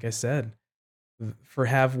 And like I said, for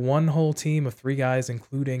have one whole team of 3 guys,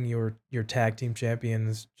 including your tag team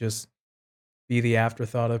champions, just be the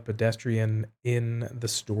afterthought of pedestrian in the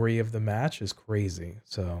story of the match is crazy.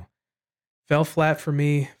 So fell flat for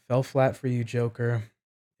me, fell flat for you, Joker.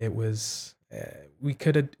 It was we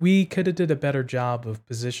could have did a better job of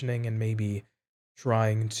positioning and maybe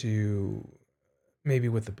trying to maybe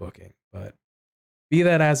with the booking. But be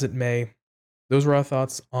that as it may, those were our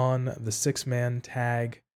thoughts on the 6-man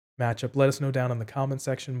tag matchup. Let us know down in the comment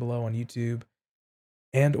section below on YouTube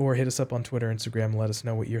and or hit us up on Twitter, Instagram, and let us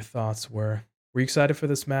know what your thoughts were. Were you excited for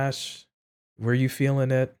this match? Were you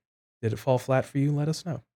feeling it? Did it fall flat for you? Let us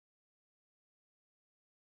know.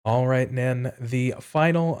 All right, and then the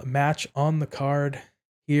final match on the card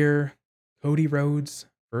here, Cody Rhodes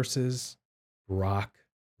versus Brock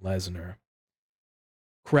Lesnar.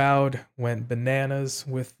 Crowd went bananas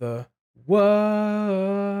with the whoa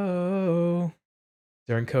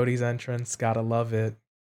during Cody's entrance. Gotta love it.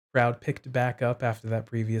 Crowd picked back up after that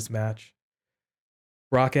previous match.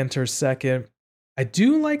 Brock enters second. I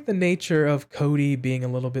do like the nature of Cody being a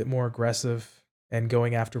little bit more aggressive and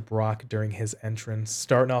going after Brock during his entrance,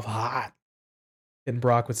 starting off hot, hitting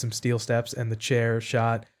Brock with some steel steps and the chair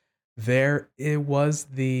shot. There it was,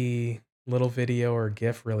 the little video or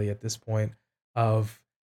GIF really at this point of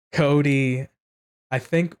Cody. I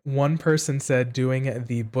think one person said doing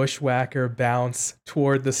the bushwhacker bounce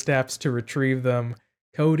toward the steps to retrieve them.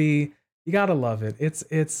 Cody, you gotta love it.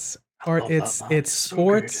 It's I art. love that It's man. it's It's so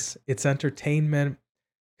good. sports. It's entertainment.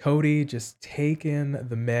 Cody just taking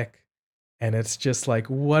the mick, and it's just like,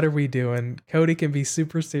 what are we doing? Cody can be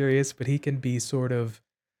super serious, but he can be sort of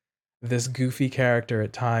this goofy character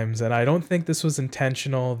at times, and I don't think this was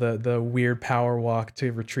intentional, the weird power walk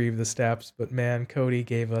to retrieve the steps, but man, Cody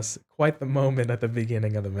gave us quite the moment at the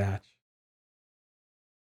beginning of the match.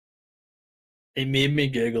 It made me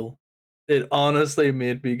giggle. It honestly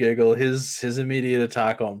made me giggle. His immediate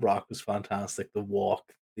attack on Brock was fantastic. The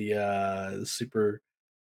walk, the super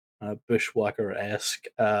bushwhacker esque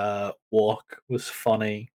walk was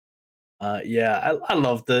funny. Yeah, I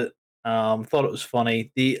loved it. Thought it was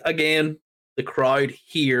funny. The crowd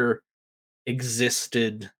here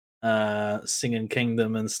existed, singing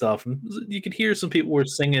Kingdom and stuff. And you could hear some people were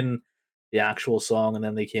singing the actual song, and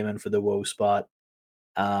then they came in for the woe spot.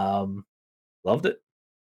 Um, Loved it.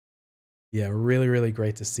 Yeah, really, really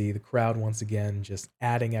great to see the crowd once again just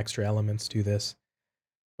adding extra elements to this.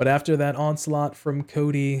 But after that onslaught from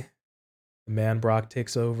Cody, the man Brock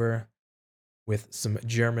takes over with some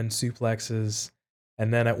German suplexes.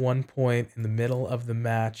 And then at one point in the middle of the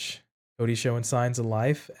match, Cody showing signs of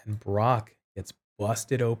life, and Brock gets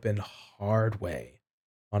busted open hard way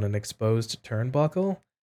on an exposed turnbuckle.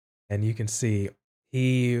 And you can see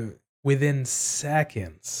he, within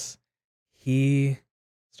seconds, he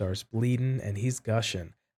starts bleeding and he's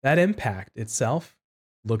gushing. That impact itself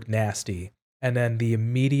looked nasty. And then the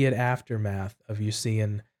immediate aftermath of you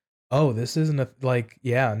seeing, oh, this isn't a, like,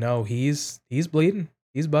 yeah, no, he's bleeding.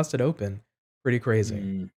 He's busted open. Pretty crazy.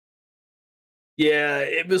 Mm. Yeah,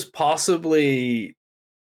 it was possibly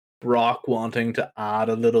Brock wanting to add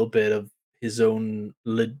a little bit of his own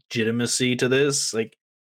legitimacy to this. Like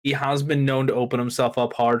he has been known to open himself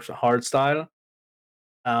up hard style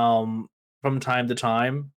um from time to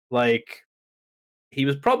time. Like he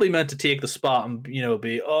was probably meant to take the spot and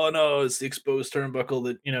be, oh no, it's the exposed turnbuckle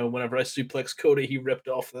that whenever I suplex Cody he ripped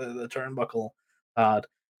off the turnbuckle pad.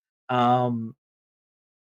 Um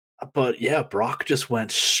but yeah, Brock just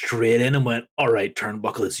went straight in and went, all right,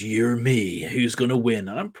 turnbuckle, it's you or me. Who's gonna win?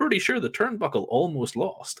 And I'm pretty sure the turnbuckle almost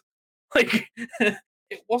lost. Like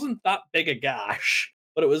it wasn't that big a gash,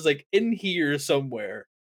 but it was like in here somewhere.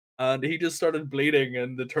 And he just started bleeding,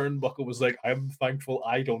 and the turnbuckle was like, I'm thankful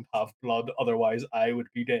I don't have blood, otherwise I would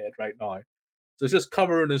be dead right now. So it's just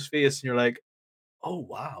covering his face, and you're like, oh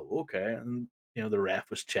wow, okay. And the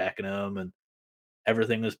ref was checking him, and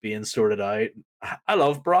everything was being sorted out. I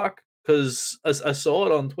love Brock because as I saw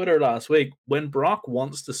it on Twitter last week, when Brock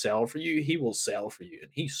wants to sell for you, he will sell for you,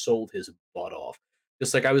 and he sold his butt off.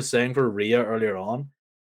 Just like I was saying for Rhea earlier on,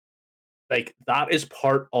 like that is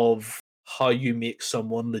part of how you make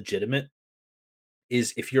someone legitimate.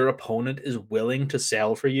 Is if your opponent is willing to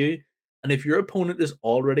sell for you, and if your opponent is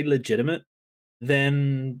already legitimate,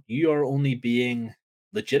 then you are only being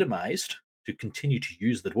legitimized, to continue to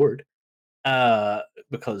use that word, uh,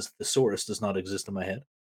 because thesaurus does not exist in my head,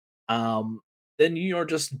 um, then you are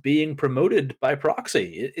just being promoted by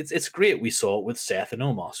proxy. It's great. We saw it with Seth and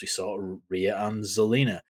Omos. We saw it with Rhea and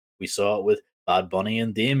Zelina. We saw it with Bad Bunny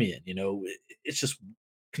and Damien. It's just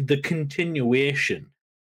the continuation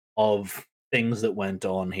of things that went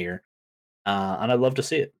on here, and I'd love to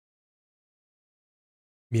see it.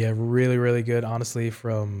 Yeah, really, really good, honestly,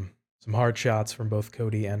 from some hard shots from both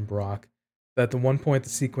Cody and Brock. At the one point, the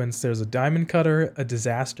sequence, there's a diamond cutter, a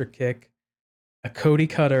disaster kick, a Cody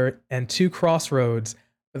cutter, and two crossroads,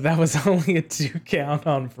 but that was only a 2 count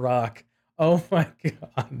on Brock. Oh my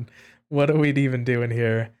god. What are we even doing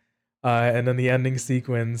here? And then the ending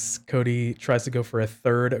sequence, Cody tries to go for a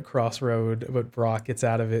third crossroad, but Brock gets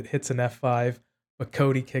out of it, hits an F5, but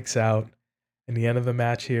Cody kicks out. And the end of the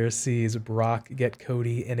match here sees Brock get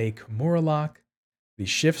Cody in a Kimura lock. He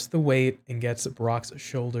shifts the weight and gets Brock's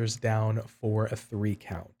shoulders down for a 3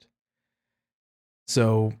 count.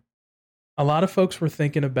 So a lot of folks were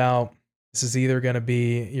thinking about, this is either going to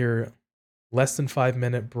be your less than 5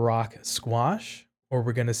 minute Brock squash, or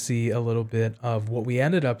we're going to see a little bit of what we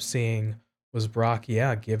ended up seeing was Brock,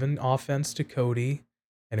 yeah, giving offense to Cody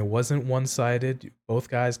and it wasn't one-sided. Both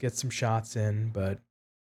guys get some shots in, but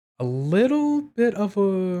a little bit of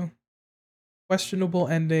a questionable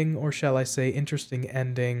ending, or shall I say interesting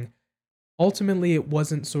ending. Ultimately, it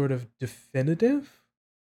wasn't sort of definitive,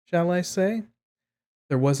 shall I say.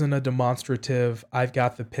 There wasn't a demonstrative, I've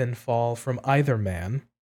got the pinfall from either man.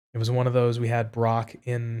 It was one of those we had Brock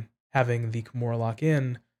in having the Kimura lock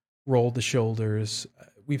in, rolled the shoulders.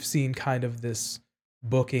 We've seen kind of this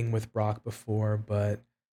booking with Brock before, but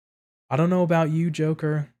I don't know about you,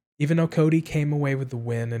 Joker. Even though Cody came away with the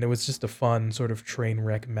win and it was just a fun sort of train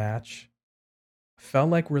wreck match, I felt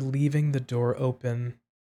like we're leaving the door open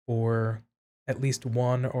for at least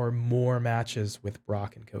one or more matches with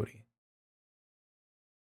Brock and Cody.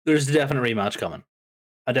 There's a definite rematch coming.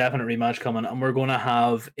 A definite rematch coming, and we're going to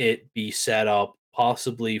have it be set up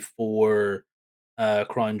possibly for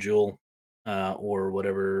Crown Jewel or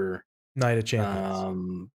whatever Night of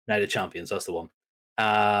Champions. Night of Champions. That's the one.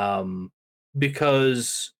 Um,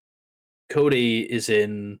 because Cody is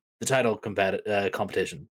in the title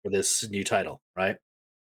competition for this new title, right?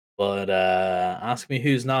 But ask me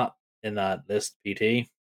who's not in that list, PT.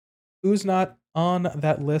 Who's not on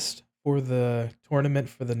that list for the tournament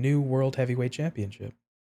for the new World Heavyweight Championship?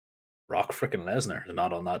 Brock freaking Lesnar is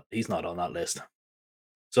not on that. He's not on that list.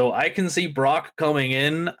 So I can see Brock coming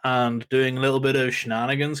in and doing a little bit of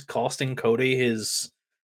shenanigans, costing Cody his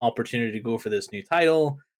opportunity to go for this new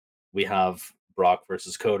title. We have Brock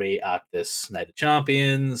versus Cody at this Night of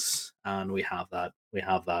Champions, and we have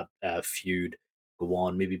that feud go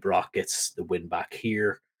on. Maybe Brock gets the win back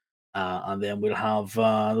here, and then we'll have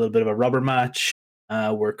a little bit of a rubber match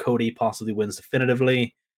where Cody possibly wins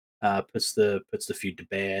definitively, puts the feud to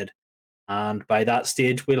bed, and by that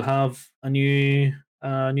stage we'll have a new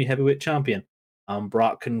heavyweight champion.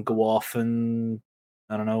 Brock can go off and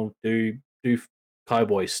I don't know do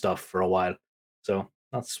cowboy stuff for a while. So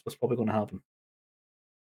that's what's probably going to happen.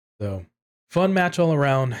 So, fun match all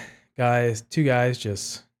around, guys. Two guys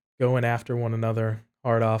just going after one another,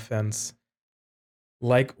 hard offense.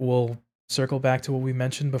 Like, we'll circle back to what we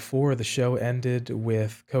mentioned before. The show ended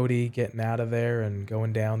with Cody getting out of there and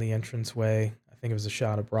going down the entranceway. I think it was a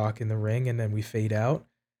shot of Brock in the ring, and then we fade out.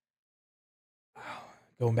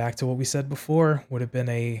 Going back to what we said before, would have been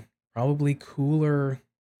a probably cooler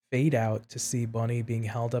fade out to see Bunny being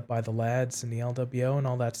held up by the lads in the LWO and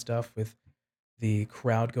all that stuff with the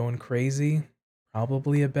crowd going crazy.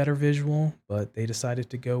 Probably a better visual, but they decided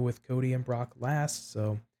to go with Cody and Brock last,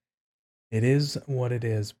 so it is what it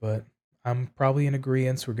is. But I'm probably in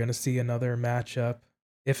agreement. We're going to see another matchup,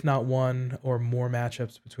 if not one or more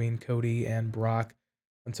matchups between Cody and Brock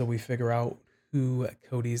until we figure out who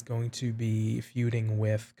Cody's going to be feuding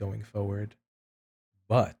with going forward.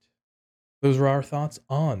 But those are our thoughts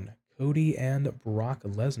on Cody and Brock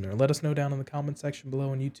Lesnar. Let us know down in the comment section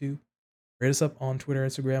below on YouTube. Rate us up on Twitter,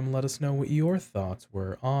 Instagram, and let us know what your thoughts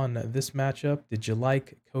were on this matchup. Did you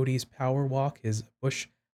like Cody's power walk, his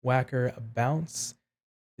bushwhacker bounce?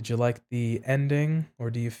 Did you like the ending, or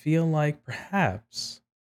do you feel like perhaps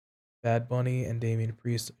Bad Bunny and Damian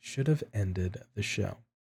Priest should have ended the show?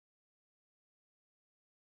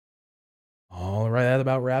 All right, that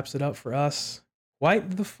about wraps it up for us.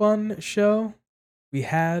 Quite the fun show we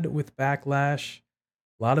had with Backlash.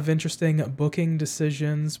 A lot of interesting booking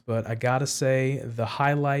decisions, but I gotta say, the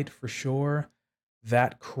highlight for sure,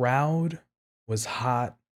 that crowd was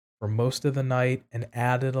hot for most of the night and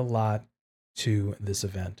added a lot to this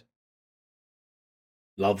event.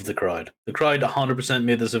 Love the crowd. The crowd 100%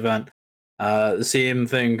 made this event. The same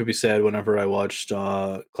thing could be said whenever I watched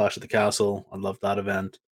Clash at the Castle. I loved that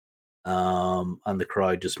event. And the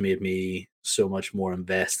crowd just made me so much more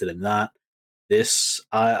invested in that.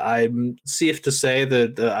 I'm safe to say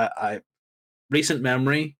that recent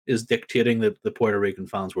memory is dictating that the Puerto Rican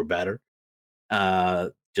fans were better.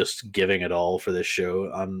 Just giving it all for this show,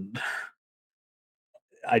 and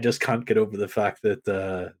I just can't get over the fact that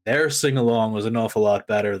their sing along was an awful lot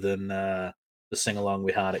better than the sing along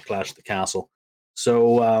we had at Clash at the Castle.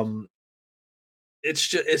 So it's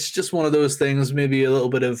just one of those things. Maybe a little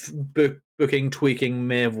bit of booking tweaking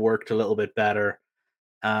may have worked a little bit better.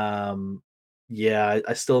 Um, yeah,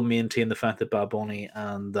 I still maintain the fact that Bad Bunny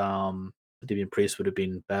and Damian Priest would have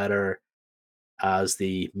been better as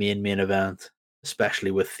the main event,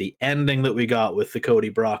 especially with the ending that we got with the Cody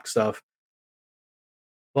Brock stuff.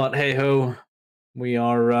 But hey ho, we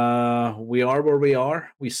are where we are.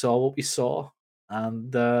 We saw what we saw,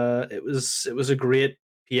 and it was a great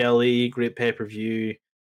PLE, great pay per view.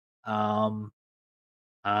 Um,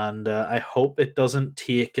 and I hope it doesn't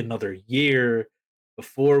take another year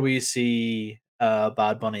before we see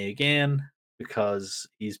Bad Bunny again, because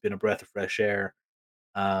he's been a breath of fresh air.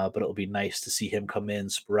 but it'll be nice to see him come in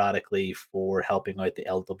sporadically for helping out the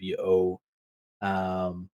LWO,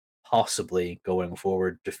 possibly going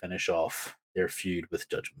forward to finish off their feud with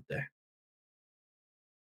Judgment Day.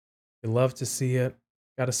 You love to see it.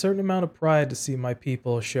 Got a certain amount of pride to see my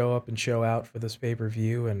people show up and show out for this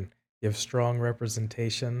pay-per-view and give strong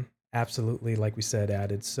representation. Absolutely, like we said,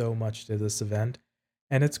 added so much to this event.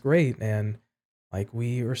 And it's great. And like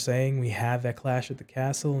we were saying, we have that Clash at the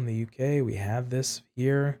Castle in the UK. We have this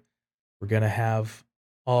here. We're gonna have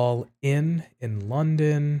All in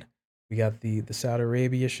London. We got the Saudi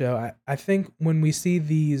Arabia show. I think when we see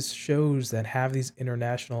these shows that have these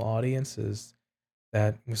international audiences,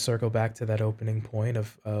 that we circle back to that opening point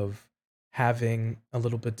of having a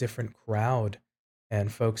little bit different crowd and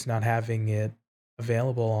folks not having it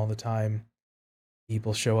available all the time.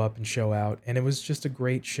 People show up and show out, and it was just a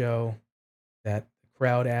great show that the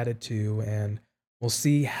crowd added to, and we'll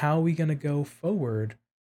see how we gonna go forward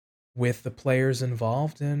with the players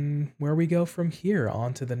involved and where we go from here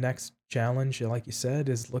on to the next challenge. Like you said,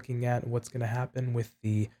 is looking at what's gonna happen with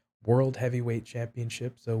the World Heavyweight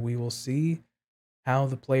Championship. So we will see how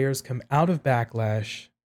the players come out of Backlash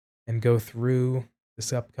and go through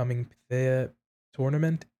this upcoming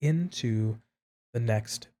tournament into the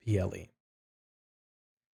next PLE.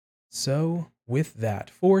 So, with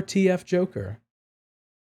that, for TF Joker,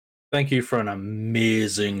 Thank you for an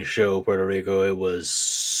amazing show, Puerto Rico. It was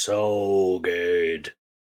so good.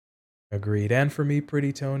 agreed. And for me,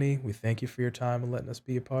 Pretty Tony, we thank you for your time and letting us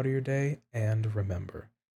be a part of your day. And remember,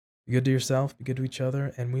 be good to yourself, be good to each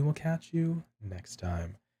other, and we will catch you next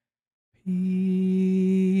time.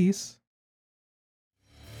 Peace.